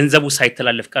ውዝግብ ገንዘቡ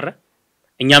ሳይተላለፍ ቀረ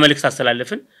እኛ መልእክት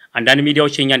አስተላለፍን አንዳንድ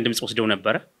ሚዲያዎች የኛን ድምጽ ወስደው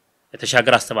ነበር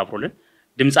ተሻገር አስተባብሮልን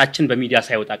ድምጻችን በሚዲያ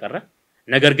ሳይወጣ ቀረ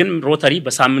ነገር ግን ሮተሪ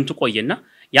በሳምንቱ ቆየና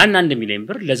ያን 1 ሚሊዮን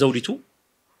ብር ለዘውዲቱ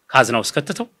ካዝናው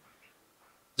እስከተተው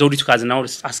ዘውዲቱ ካዝናው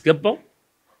አስገባው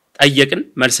ጠየቅን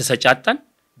መልስ ሰጫጣን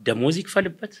ደሞዝ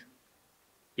ይክፈልበት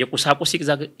የቁሳቁስ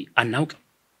ይግዛ አናውቅ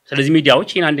ስለዚህ ሚዲያዎች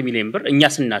ይሄን 1 ሚሊዮን ብር እኛ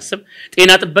ስናስብ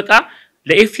ጤና ጥበቃ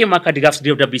ለኤፍኤም አካ ድጋፍ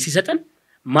ደብዳቤ ሲሰጠን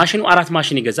ማሽኑ 4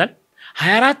 ማሽን ይገዛል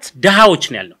 24 ደሃዎች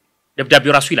ነው ያለው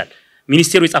ደብዳቤው ራሱ ይላል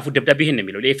ሚኒስቴሩ የጻፉት ደብዳቤ ይሄን ነው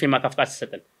የሚለው ለኤፍኤም አካ ፍቃድ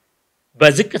ሲሰጠን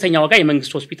በዝቅተኛ ዋጋ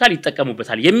የመንግስት ሆስፒታል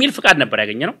ይተቀሙበታል የሚል ፍቃድ ነበር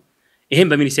ያገኘነው ይሄን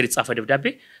በሚኒስቴር የተጻፈ ደብዳቤ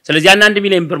ስለዚህ ያን 1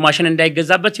 ሚሊዮን ብር ማሽን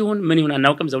እንዳይገዛበት ይሁን ምን ይሁን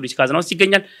አናውቅም ዘውዲቱ ካዝና ውስጥ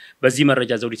ይገኛል በዚህ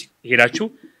መረጃ ዘውዲቱ ሄዳችሁ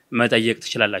መጠየቅ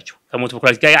ትችላላችሁ ከሞት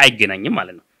በኩላሊት ጋር አይገናኝም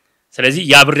ማለት ነው ስለዚህ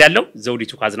ያ ብር ያለው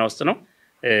ዘውዲቱ ካዝና ውስጥ ነው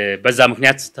በዛ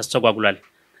ምክንያት ተስተጓጉሏል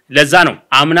ለዛ ነው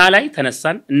አምና ላይ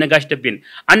ተነሳን እነጋሽ ደቤን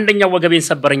አንደኛው ወገቤን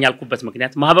ሰበረኝ ያልኩበት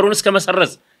ምክንያት ማህበሩን እስከ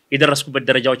መሰረዝ የደረስኩበት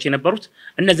ደረጃዎች የነበሩት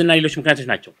እነዚህና ሌሎች ምክንያቶች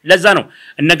ናቸው ለዛ ነው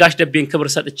እነጋሽ ደቤን ክብር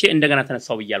ሰጥቼ እንደገና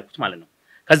ተነሳው በያልኩት ማለት ነው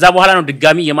ከዛ በኋላ ነው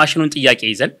ድጋሚ የማሽኑን ጥያቄ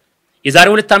ይዘን የዛሬ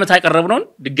 2 አመት ያቀረብነው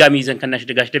ድጋሚ ይዘን ከናሽ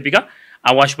ደጋሽ ደቢ ጋር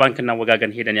አዋሽ ባንክና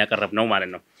ወጋገን ሄደን ያቀረብነው ማለት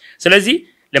ነው ስለዚህ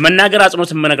ለመናገር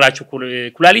አጽኖት መነግራችሁ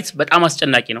ኩላሊት በጣም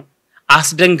አስጨናቂ ነው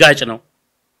አስደንጋጭ ነው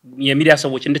የሚዲያ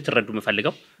ሰዎች እንድትረዱ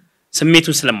መፈልገው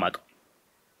ስሜቱን ስለማቀው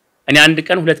እኔ 1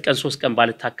 ቀን 2 ቀን 3 ቀን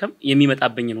ባልታከም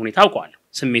የሚመጣበኝን ሁኔታ አውቀዋለሁ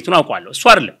ስሜቱን አውቀዋለሁ እሱ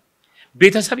አይደለም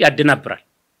ቤተሰብ ያደናብራል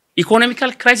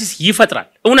ኢኮኖሚካል ክራይሲስ ይፈጥራል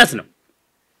እውነት ነው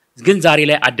ግን ዛሬ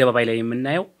ላይ አደባባይ ላይ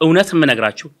የምናየው እውነት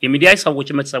የምነግራችሁ የሚዲያ ሰዎች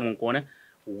የምትሰሙን ከሆነ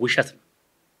ውሸት ነው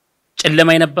ጨለማ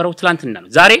የነበረው ትላንትና ነው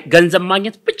ዛሬ ገንዘብ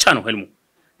ማግኘት ብቻ ነው ህልሙ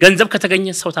ገንዘብ ከተገኘ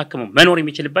ሰው ታከመው መኖር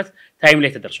የሚችልበት ታይም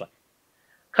ላይ ተደርሷል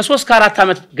ከ3 ከ4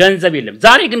 አመት ገንዘብ የለም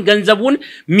ዛሬ ግን ገንዘቡን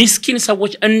ሚስኪን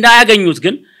ሰዎች እንዳያገኙት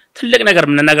ግን ትልቅ ነገር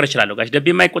መናገር ይችላል ጋሽ ደቤ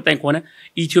የማይቆጣኝ ከሆነ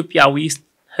ኢትዮጵያዊ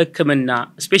ህክምና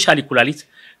ስፔሻሊ ኩላሊት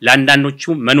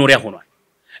ለአንዳንዶቹ መኖሪያ ሆኗል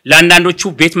ለአንዳንዶቹ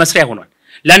ቤት መስሪያ ሆኗል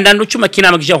ለአንዳንዶቹ መኪና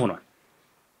መግዣ ሆኗል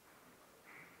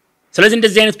ስለዚህ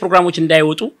እንደዚህ አይነት ፕሮግራሞች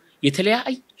እንዳይወጡ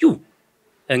የተለያዩ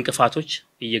እንቅፋቶች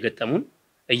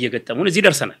እየገጠሙን እዚህ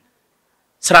ደርሰናል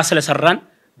ስራ ስለሰራን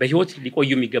በህይወት ሊቆዩ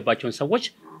የሚገባቸውን ሰዎች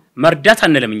መርዳት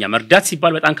አንለምኛ መርዳት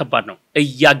ሲባል በጣም ከባድ ነው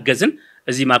እያገዝን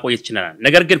እዚህ ማቆየት ይችላል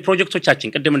ነገር ግን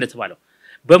ፕሮጀክቶቻችን ቅድም እንደተባለው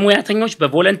በሙያተኞች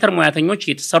በቮለንተር ሙያተኞች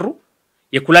የተሰሩ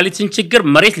የኩላሊትን ችግር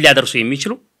መሬት ሊያደርሱ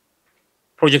የሚችሉ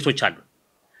ፕሮጀክቶች አሉ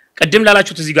ቅድም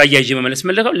ላላችሁት እዚህ ጋር ያያይዤ መመለስ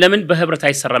መልከው ለምን በህብረት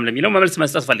አይሰራም ለሚለው መመለስ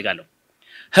መስጠት ፈልጋለሁ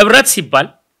ህብረት ሲባል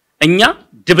እኛ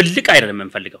ድብልቅ አይደለም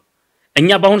እንፈልገው እኛ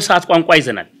በአሁን ሰዓት ቋንቋ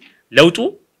ይዘናል ለውጡ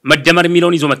መደመር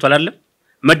የሚለውን ይዞ መጥቷል አይደል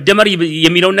መደመር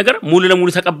የሚለውን ነገር ሙሉ ለሙሉ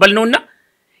ተቀበልነውና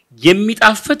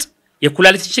የሚጣፍጥ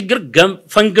የኩላሊት ችግር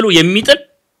ፈንግሎ የሚጥል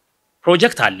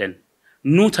ፕሮጀክት አለን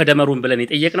ኑ ተደመሩን ብለን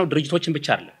የጠየቅነው ድርጅቶችን ብቻ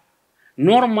አይደለም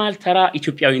ኖርማል ተራ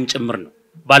ኢትዮጵያዊን ጭምር ነው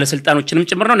ባለስልጣኖችንም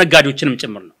ጭምር ነው ነጋዴዎችንም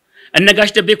ጭምር ነው እነጋሽ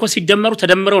ደቤኮ ሲደመሩ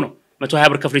ተደምረው ነው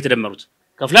 120 ብር ከፍሎ የተደመሩት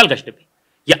ከፍላል ጋሽ ደቤ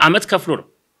የአመት ከፍሎ ነው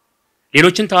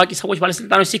ሌሎችን ታዋቂ ሰዎች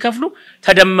ባለስልጣኖች ሲከፍሉ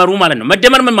ተደመሩ ማለት ነው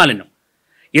መደመር ምን ማለት ነው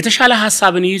የተሻለ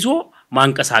ሐሳብን ይዞ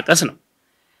ማንቀሳቀስ ነው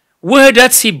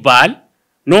ውህደት ሲባል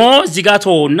ኖ እዚህ ጋር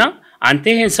ተወውና አንተ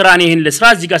ይሄን ስራ ነው ይሄን ለስራ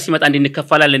እዚህ ጋር ሲመጣ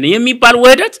እንድንከፋላለን የሚባል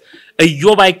ውህደት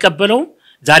እዮብ አይቀበለው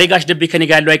ዛሬ ጋሽ ደቤ ከኔ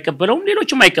ጋር ያለው አይቀበለው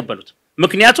ሌሎችም አይቀበሉት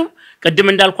ምክንያቱም ቀድም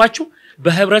እንዳልኳችሁ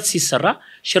በህብረት ሲሰራ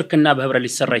ሽርክና በህብረት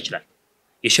ሊሰራ ይችላል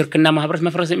የሽርክና ማህበራት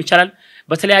መፍረስ ይችላል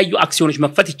በተለያዩ አክሲዮኖች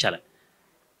መክፈት ይችላል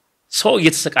ሰው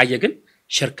እየተሰቃየ ግን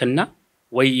ሽርክና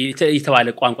ወይ የተባለ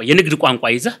ቋንቋ የንግድ ቋንቋ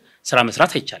ይዘህ ስራ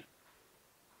መስራት አይቻልም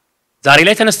ዛሬ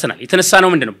ላይ ተነስተናል የተነሳነው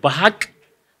ምንድነው በሐቅ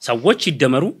ሰዎች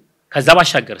ይደመሩ ከዛ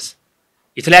ባሻገርስ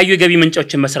የተለያዩ የገቢ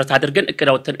ምንጮችን መሰረት አድርገን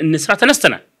እቅዳውተን እንስራ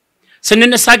ተነስተናል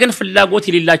ስንነሳ ግን ፍላጎት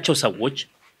የሌላቸው ሰዎች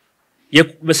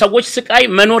በሰዎች ስቃይ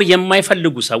መኖር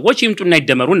የማይፈልጉ ሰዎች ይምጡና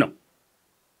ይደመሩን ነው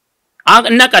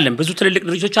እናቃለን ብዙ ትልልቅ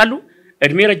ድርጅቶች አሉ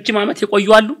እድሜ ረጅም አመት የቆዩ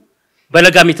አሉ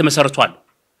በለጋም የተመሰረቱ አሉ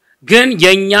ግን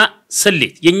የኛ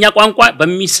ስሌት የኛ ቋንቋ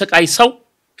በሚሰቃይ ሰው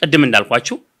ቀድም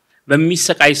እንዳልኳችሁ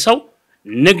በሚሰቃይ ሰው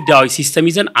ንግዳዊ ሲስተም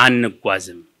ይዘን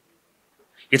አንጓዝም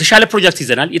የተሻለ ፕሮጀክት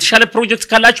ይዘናል የተሻለ ፕሮጀክት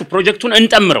ካላችሁ ፕሮጀክቱን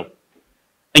እንጠምረው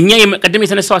እኛ ቀድም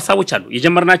የተነሳው ሐሳቦች አሉ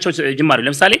የጀመርናቸው ጅማሬ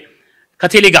ለምሳሌ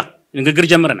ከቴሌጋ ንግግር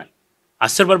ጀምረናል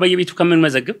 10 ብር በየቤቱ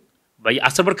ከመንመዘግብ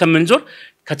በ10 ብር ከመንዞር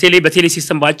ከቴሌ በቴሌ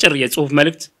ሲስተም ባጭር የጽሁፍ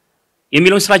መልእክት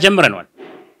የሚለውን ስራ ጀምረናል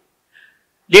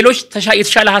ሌሎች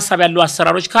የተሻለ ሐሳብ ያለው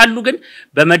አሰራሮች ካሉ ግን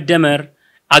በመደመር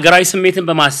አገራዊ ስሜትን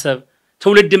በማሰብ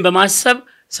ትውልድን በማሰብ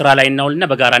ስራ ላይ እናውልና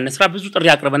በጋራ እንስራ ብዙ ጥሪ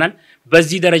ያቀርበናል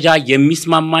በዚህ ደረጃ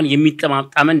የሚስማማን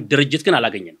የሚጠማጣመን ድርጅት ግን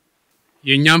አላገኘንም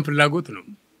የኛም ፍላጎት ነው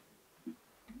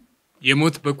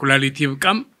የሞት በኩላሊት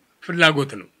ይብቃም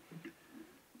ፍላጎት ነው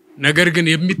ነገር ግን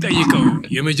የሚጠይቀው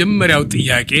የመጀመሪያው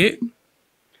ጥያቄ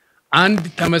አንድ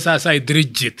ተመሳሳይ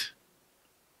ድርጅት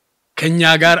ከኛ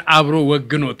ጋር አብሮ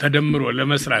ወግኖ ተደምሮ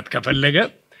ለመስራት ከፈለገ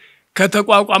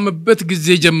ከተቋቋመበት ጊዜ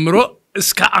ጀምሮ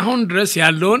እስከ አሁን ድረስ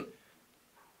ያለውን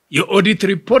የኦዲት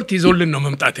ሪፖርት ይዞልን ነው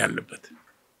መምጣት ያለበት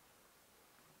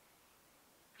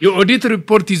የኦዲት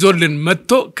ሪፖርት ይዞልን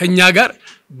መጥቶ ከኛ ጋር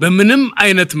በምንም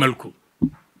አይነት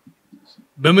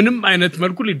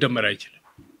መልኩ ሊደመር አይችልም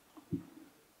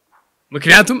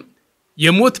ምክንያቱም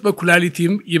የሞት በኩላሊት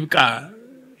ይብቃ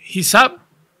ሂሳብ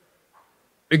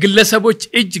በግለሰቦች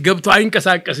እጅ ገብቶ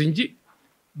አይንቀሳቀስ እንጂ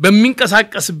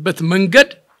በሚንቀሳቀስበት መንገድ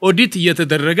ኦዲት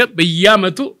እየተደረገ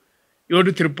በየአመቱ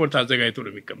የኦዲት ሪፖርት አዘጋጅቶ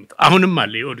ነው የሚቀመጠው አሁንም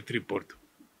አለ የኦዲት ሪፖርት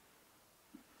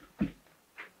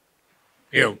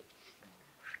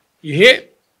ይሄ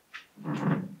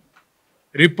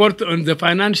report on the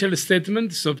financial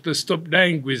statements of the Stop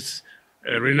Dying with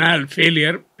Renal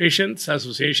Failure Patients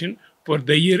Association for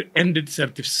the year ended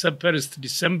 31st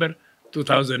December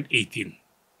 2018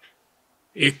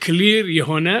 a clear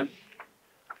የሆነ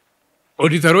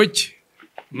ኦዲተሮች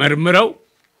መርምረው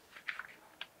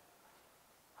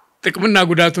ጥቅምና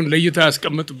ጉዳቱን ለይተው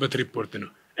ያስቀመጡበት ሪፖርት ነው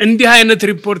እንዲህ አይነት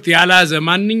ሪፖርት ያላዘ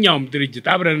ማንኛውም ድርጅት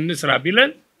አብረን እንስራ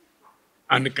ቢለን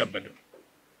አንቀበልም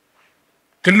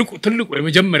ትልቁ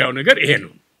የመጀመሪያው ነገር ይሄ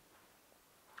ነው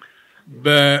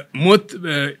በሞት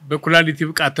በኩላሊት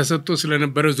ይብቃ ተሰጥቶ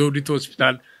ስለነበረ ዘውዲት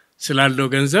ሆስፒታል ስላለው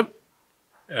ገንዘብ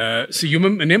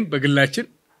ስዩምም እኔም በግላችን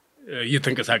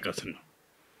እየተንቀሳቀስን ነው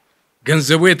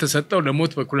ገንዘቡ የተሰጠው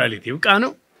ለሞት በኩላሊት ይብቃ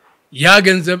ነው ያ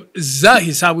ገንዘብ እዛ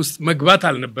ሂሳብ ውስጥ መግባት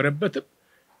አልነበረበትም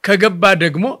ከገባ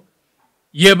ደግሞ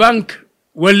የባንክ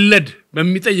ወለድ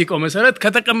በሚጠይቀው መሰረት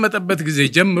ከተቀመጠበት ጊዜ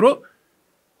ጀምሮ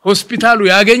ሆስፒታሉ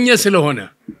ያገኘ ስለሆነ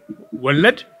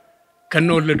ወለድ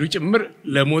ከነወለዱ ጭምር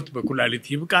ለሞት በኩላሊት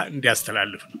ይብቃ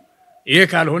እንዲያስተላልፍ ነው ይሄ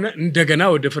ካልሆነ እንደገና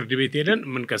ወደ ፍርድ ቤት ሄደን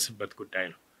ምንከስበት ጉዳይ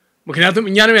ነው ምክንያቱም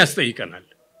እኛንም ያስጠይቀናል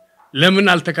ለምን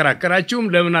አልተከራከራችሁም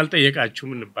ለምን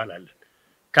አልጠየቃችሁም እንባላለን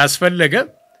ካስፈለገ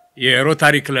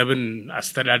የሮታሪ ክለብን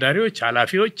አስተዳዳሪዎች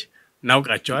ኃላፊዎች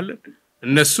እናውቃቸዋለን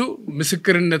እነሱ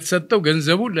ምስክርነት ሰጥተው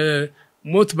ገንዘቡ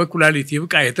ለሞት በኩላሊት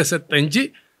ይብቃ የተሰጠ እንጂ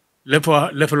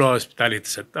ለፍልውሃ ሆስፒታል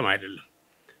የተሰጠም አይደለም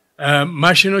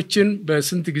ማሽኖችን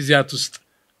በስንት ጊዜያት ውስጥ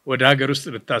ወደ ሀገር ውስጥ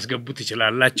ልታስገቡት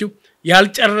ይችላልላችሁ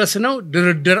ያልጨረስነው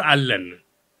ድርድር አለን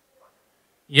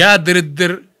ያ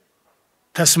ድርድር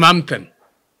ተስማምተን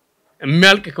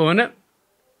የሚያልቅ ከሆነ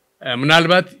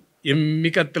ምናልባት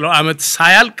የሚቀጥለው አመት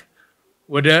ሳያልቅ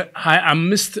ወደ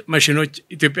 25 ማሽኖች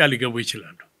ኢትዮጵያ ሊገቡ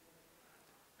ይችላሉ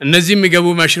እነዚህ የሚገቡ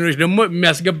ማሽኖች ደግሞ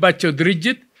የሚያስገባቸው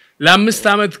ድርጅት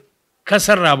ለ5 አመት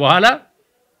ከሰራ በኋላ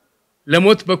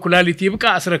ለሞት በኩላሊት ይብቃ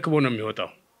አስረክቦ ነው የሚወጣው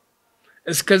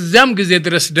እስከዛም ጊዜ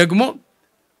ድረስ ደግሞ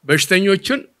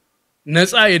በሽተኞቹን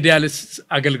ነፃ የዲያሊሲስ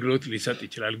አገልግሎት ሊሰጥ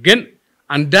ይችላል ግን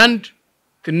አንዳንድ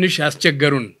ትንሽ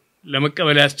ያስቸገሩን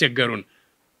ለመቀበል ያስቸገሩን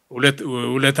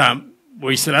ሁለታ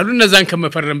ወይ ስላሉ እነዛን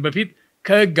ከመፈረም በፊት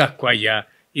ከህግ አኳያ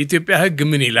የኢትዮጵያ ህግ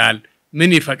ምን ይላል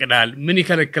ምን ይፈቅዳል ምን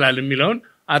ይከለክላል የሚለውን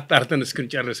አጣርተን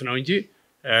እስክንጨርስ ነው እንጂ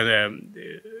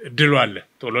ድሉ አለ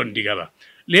ቶሎ እንዲገባ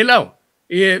ሌላው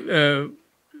ይሄ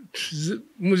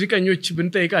ሙዚቀኞች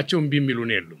ብንጠይቃቸው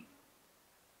ቢሚሉን የሉም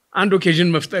አንድ ኦኬዥን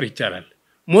መፍጠር ይቻላል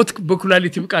ሞት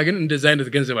በኩላሊት ይብቃ ግን እንደዛ አይነት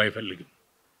ገንዘብ አይፈልግም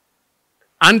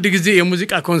አንድ ጊዜ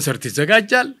የሙዚቃ ኮንሰርት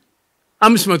ይዘጋጃል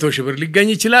 500 ሺህ ብር ሊገኝ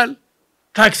ይችላል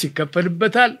ታክሲ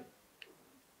ይከፈልበታል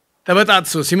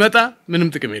ተበጣጥሶ ሲመጣ ምንም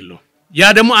ጥቅም የለውም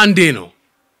ያ ደግሞ አንዴ ነው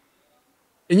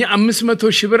እኛ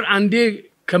 500 ሺህ ብር አንዴ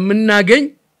ከምናገኝ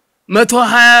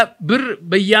 120 ብር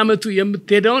በየአመቱ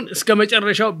የምትሄደውን እስከ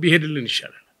መጨረሻው ቢሄድልን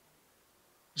ይሻላል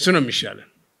እሱ ነው የሚሻለው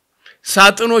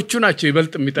ሳጥኖቹ ናቸው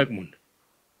ይበልጥ የሚጠቅሙን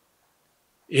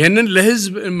ይሄንን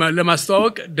ለህዝብ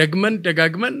ለማስተዋወቅ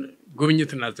ደጋግመን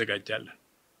ጉብኝት እናዘጋጃለን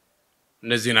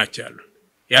እነዚህ ናቸው ያሉ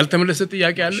ያልተመለሰ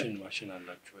ጥያቄ አለ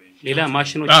ሌላ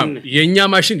ማሽኖችን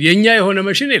የኛ የሆነ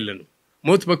ማሽን የለንም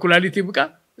ሞት በኩላሊት ይብቃ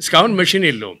እስካሁን ማሽን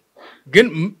የለውም ግን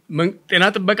ጤና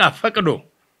ጥበቃ ፈቅዶ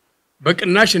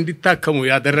በቅናሽ እንዲታከሙ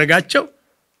ያደረጋቸው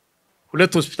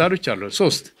 2 ሆስፒታሎች አሉ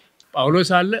 3 ጳውሎስ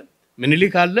አለ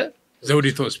ምኒልክ አለ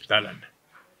ዘውዲቱ ሆስፒታል አለ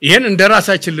ይሄን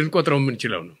እንደራሳችን ልንቆጥረው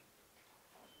የምንችለው ነው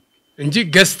እንጂ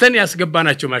ገስተን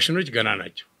ያስገባናቸው ማሽኖች ገና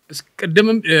ናቸው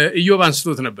እስቀደምም ኢዮብ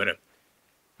አንስቶት ነበር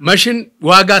ማሽን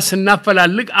ዋጋ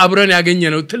ስናፈላልግ አብረን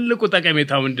ያገኘነው ትልቁ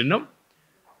ጠቀሜታው ምንድነው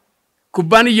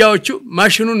ኩባንያዎቹ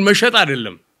ማሽኑን መሸጥ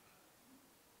አይደለም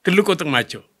ትልቁ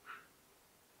ጥቅማቸው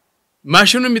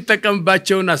ማሽኑ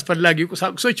የሚጠቀምባቸውን አስፈላጊ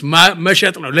ቁሳቁሶች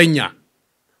መሸጥ ነው ለኛ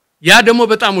ያ ደግሞ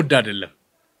በጣም ውድ አይደለም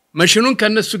ማሽኑን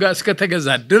ከነሱ ጋር እስከ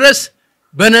ተገዛ ድረስ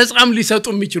በነፃም ሊሰጡ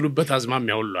የሚችሉበት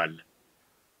አዝማሚያ ሁሉ አለ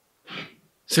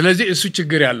ስለዚህ እሱ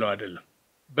ችግር ያለው አይደለም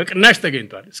በቅናሽ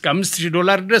ተገኝቷል እስከ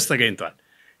 $5000 ድረስ ተገኝቷል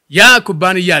ያ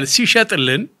ኩባንያ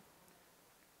ሲሸጥልን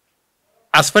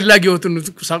አስፈላጊ የሆኑ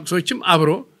ቁሳቁሶችም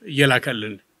አብሮ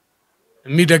እየላከልን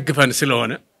የሚደግፈን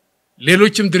ስለሆነ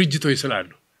ሌሎችም ድርጅቶች ስላሉ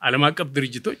ዓለም አቀፍ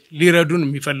ድርጅቶች ሊረዱን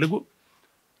የሚፈልጉ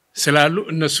ስላሉ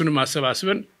እነሱንም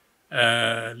አሰባስበን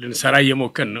ልንሰራ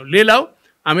እየሞከን ነው ሌላው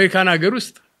አሜሪካን ሀገር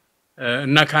ውስጥ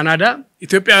እና ካናዳ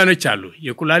ኢትዮጵያውያኖች አሉ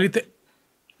የኩላሊት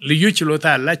ልዩ ችሎታ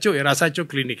ያላቸው የራሳቸው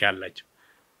ክሊኒክ ያላቸው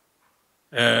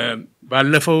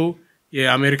ባለፈው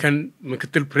የአሜሪካን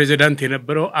ምክትል ፕሬዚዳንት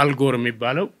የነበረው አልጎር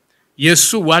የሚባለው የሱ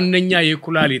ዋነኛ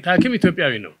የኩላሊት ሐኪም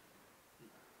ኢትዮጵያዊ ነው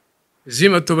እዚህ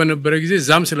መጥቶ በነበረ ጊዜ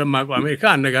ዛም ስለማቋም አሜሪካ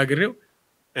አነጋግሬው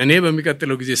እኔ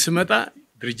በሚቀጥለው ጊዜ ስመጣ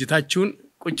ድርጅታችሁን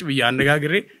ቁጭ ብዬ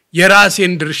አነጋግሬ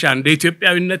የራሴን ድርሻ እንደ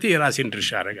ኢትዮጵያዊነቴ የራሴን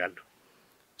ድርሻ አደርጋለሁ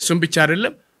እሱም ብቻ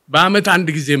አይደለም በአመት አንድ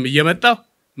ጊዜም እየመጣው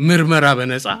ምርመራ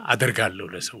በነፃ አደርጋለሁ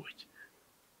ለሰዎች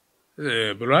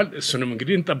ብሏል እሱንም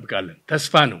እንግዲህ እንጠብቃለን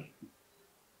ተስፋ ነው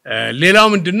ሌላው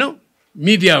ምንድነው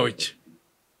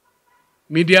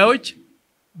ሚዲያዎች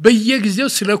በየጊዜው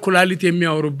ስለ ኩላሊት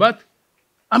የሚያወሩባት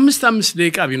 5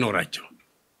 ደቂቃ ቢኖራቸው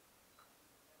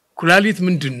ኩላሊት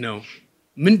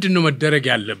ምንድነው መደረግ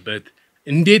ያለበት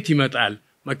እንዴት ይመጣል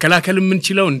መከላከል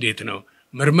የምንችለው እንዴት ነው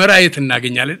ምርመራ የት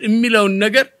እናገኛለን የሚለውን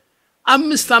ነገር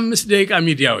 5 ደቂቃ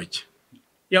ሚዲያዎች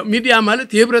ያው ሚዲያ ማለት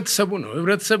የህብረተሰቡ ነው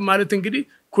ህብረተሰብ ማለት እንግዲህ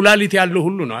ኩላሊት ያለው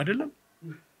ሁሉ ነው አይደለም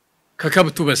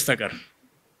ከከብቱ በስተቀር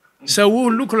ሰው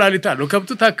ሁሉ ኩላሊት አለው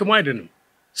ከብቱ ታክሞ አይደለም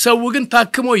ሰው ግን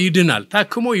ታክሞ ይድናል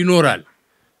ታክሞ ይኖራል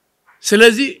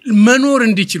ስለዚህ መኖር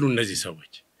እንዲችሉ እነዚህ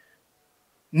ሰዎች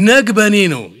ነግበኔ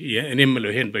ነው እኔም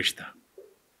ምለው ይሄን በሽታ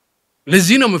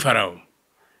ለዚህ ነው ምፈራው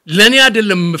ለኔ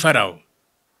አይደለም ምፈራው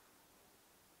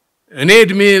እኔ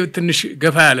እድሜ ትንሽ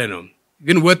ገፋ ያለ ነው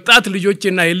ግን ወጣት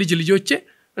ልጆቼና የልጅ ልጆቼ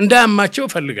እንዳያማቸው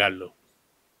ፈልጋለሁ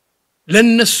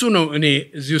ለነሱ ነው እኔ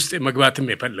እዚህ ውስጥ መግባትም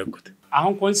የፈለኩት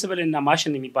አሁን ኮንስብልና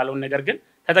ማሽን የሚባለው ነገር ግን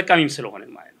ተጠቃሚም ስለሆነ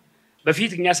ማለት ነው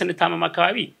በፊት እኛ ስንታመም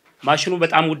አካባቢ ማሽኑ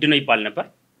በጣም ውድ ነው ይባል ነበር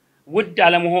ውድ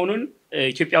አለመሆኑን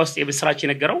ኢትዮጵያ ውስጥ የብስራች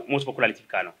የነገረው ሞት በኩላሊት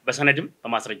ይብቃ ነው በሰነድም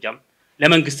በማስረጃም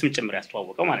ለመንግስትም ጭምር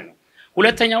ያስተዋወቀው ማለት ነው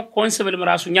ሁለተኛው ኮንስብል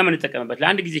ራሱኛ ምን ተጠቀመበት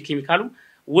ለአንድ ጊዜ ኬሚካሉ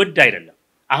ውድ አይደለም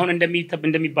አሁን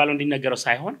እንደሚባለው እንዲነገረው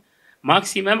ሳይሆን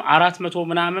ማክሲመም 400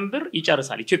 ምናምን ብር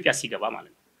ይጨርሳል ኢትዮጵያ ሲገባ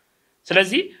ማለት ነው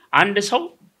ስለዚህ አንድ ሰው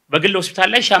በግል ሆስፒታል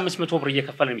ላይ 1500 ብር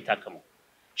እየከፈለ ነው የሚታከመው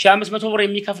 1500 ብር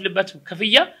የሚከፍልበት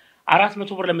ክፍያ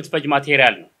 400 ብር ለምትፈጅ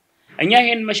ማቴሪያል ነው እኛ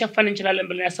ይሄን መሸፈን እንችላለን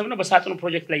ብለን ያሰብነው በሳጥኑ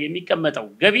ፕሮጀክት ላይ የሚቀመጠው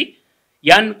ገቢ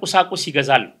ያን ቁሳቁስ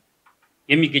ይገዛል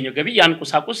የሚገኘው ገቢ ያን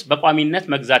ቁሳቁስ በቋሚነት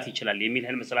መግዛት ይችላል የሚል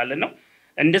ህልም ስላለን ነው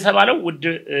እንደተባለው ውድ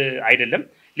አይደለም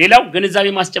ሌላው ግንዛቤ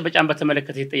ማስጨበጫን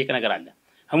በተመለከተ የተጠየቀ ነገር አለ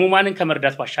ህሙማንን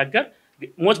ከመርዳት ባሻገር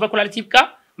ሞት በኩላሊት ይብቃ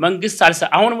መንግስት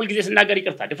አሁን ሙሉ ጊዜ ስናገር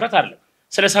ይቅርታ ድፍረት አይደለም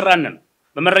ስለሰራን ነው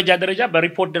በመረጃ ደረጃ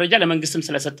በሪፖርት ደረጃ ለመንግስትም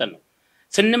ስለሰጠን ነው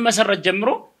ስንመሰረት ጀምሮ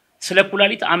ስለ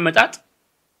ኩላሊት አመጣጥ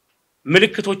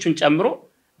ምልክቶቹን ጨምሮ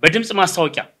በድምጽ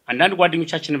ማስታወቂያ አንዳንድ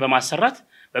ጓደኞቻችንን በማሰራት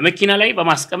በመኪና ላይ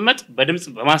በማስቀመጥ በድምጽ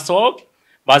በማስተዋወቅ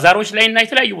ባዛሮች ላይና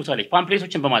የተለያዩ ቦታ ላይ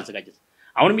ፓምፕሌቶችን በማዘጋጀት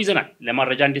አሁንም ይዘናል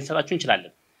ለማረጃ እንድንሰጣችሁ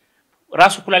እንችላለን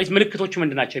ራሱ ኩላሊት ምልክቶቹ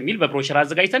ምንድናቸው የሚል በብሮሸር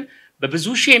አዘጋጅተን በብዙ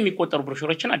ሺህ የሚቆጠሩ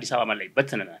ብሮሸሮችን አዲስ አበባ ላይ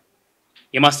በትነናል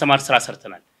የማስተማር ስራ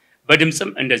ሰርተናል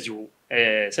በድምጽም እንደዚሁ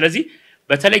ስለዚህ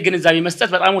በተለይ ግንዛቤ መስጠት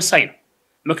በጣም ወሳኝ ነው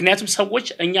ምክንያቱም ሰዎች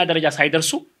እኛ ደረጃ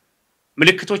ሳይደርሱ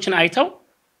ምልክቶችን አይተው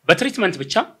በትሪትመንት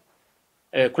ብቻ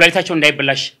ኩላሊታቸው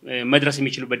እንዳይበላሽ መድረስ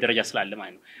የሚችሉበት ደረጃ ስላለ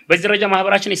ማለት ነው በዚህ ደረጃ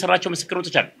ማህበራችን የሰራቸው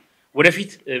ምስክሮች አሉ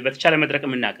ወደፊት በተቻለ መድረክ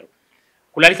የምናቀርብ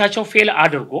ኩላሊታቸው ፌል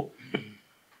አድርጎ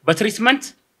በትሪትመንት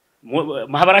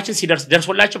ማህበራችን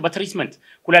ደርሶላቸው በትሪትመንት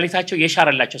ኩላሊታቸው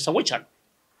የሻረላቸው ሰዎች አሉ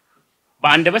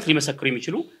በአንደበት ሊመሰክሩ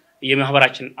የሚችሉ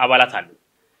የማህበራችን አባላት አሉ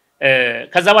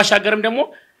ከዛ ባሻገርም ደግሞ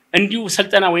እንዲሁ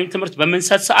ስልጠና ወይም ትምህርት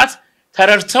በመንሰት ሰዓት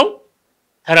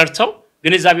ተረርተው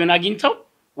ግንዛቤውን አግኝተው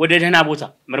ወደ ደህና ቦታ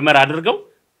ምርመራ አድርገው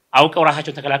አውቀው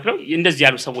ራሳቸው ተከላክለው እንደዚህ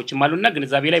ያሉ ሰዎችም አሉና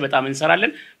ግንዛቤ ላይ በጣም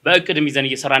እንሰራለን በእቅድም ይዘን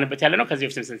እየሰራንበት ያለ ነው ከዚህ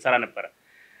በፊት ስንሰራ ነበር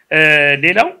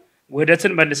ሌላው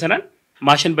ወደትን መልሰናል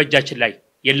ማሽን በእጃችን ላይ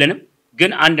የለንም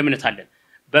ግን አንድ እምነት አለን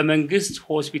በመንግስት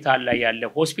ሆስፒታል ላይ ያለ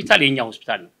ሆስፒታል የኛ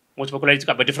ሆስፒታል ነው ሞት በኩላሊት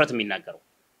ጋር በድፍረት የሚናገረው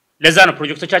ለዛ ነው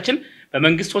ፕሮጀክቶቻችን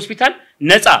በመንግስት ሆስፒታል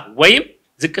ነፃ ወይም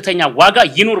ዝቅተኛ ዋጋ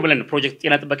ይኖር ብለን ፕሮጀክት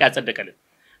ጤና ጥበቃ ያጸደቀልን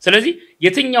ስለዚህ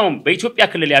የትኛውም በኢትዮጵያ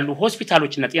ክልል ያሉ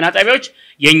ሆስፒታሎችና ጤና ጣቢያዎች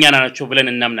የኛ ናቸው ብለን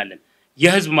እናምናለን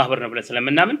የህዝብ ማህበር ነው ብለን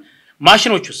ስለምናምን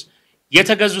ማሽኖቹስ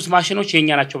የተገዙት ማሽኖች የኛ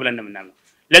ናቸው ብለን እናምናለን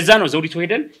ለዛ ነው ዘውዲቱ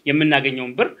ሄደን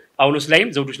የምናገኘውን ብር ጳውሎስ ላይም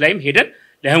ዘውዱስ ላይም ሄደን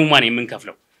ለህሙማን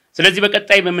የምንከፍለው ስለዚህ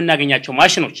በቀጣይ በመናገኛቸው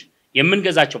ማሽኖች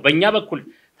የምንገዛቸው በእኛ በኩል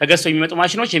ተገዝተው የሚመጡ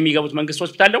ማሽኖች የሚገቡት መንግስት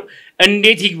ሆስፒታል ነው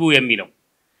እንዴት ይግቡ የሚለው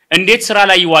እንዴት ስራ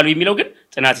ላይ ይዋሉ የሚለው ግን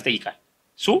ጥናት ይጠይቃል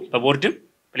ሱ በቦርድም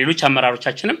በሌሎች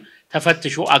አመራሮቻችንም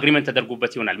ተፈትሾ አግሪመንት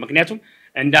ተደርጎበት ይሆናል ምክንያቱም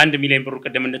እንደ 1 ሚሊዮን ብር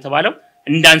ቀደም እንደተባለው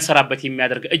እንዳንሰራበት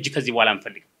የሚያደርግ እጅ ከዚህ በኋላ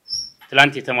አንፈልግም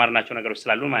ትላንት የተማርናቸው ነገሮች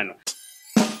ስላሉ ማለት ነው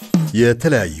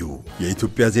የተለያዩ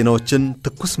የኢትዮጵያ ዜናዎችን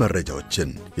ትኩስ መረጃዎችን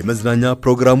የመዝናኛ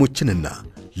ፕሮግራሞችንና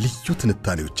ልዩ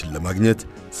ትንታኔዎችን ለማግኘት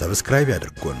ሰብስክራይብ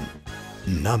ያድርጉን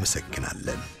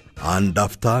እናመሰግናለን አንድ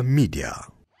አፍታ ሚዲያ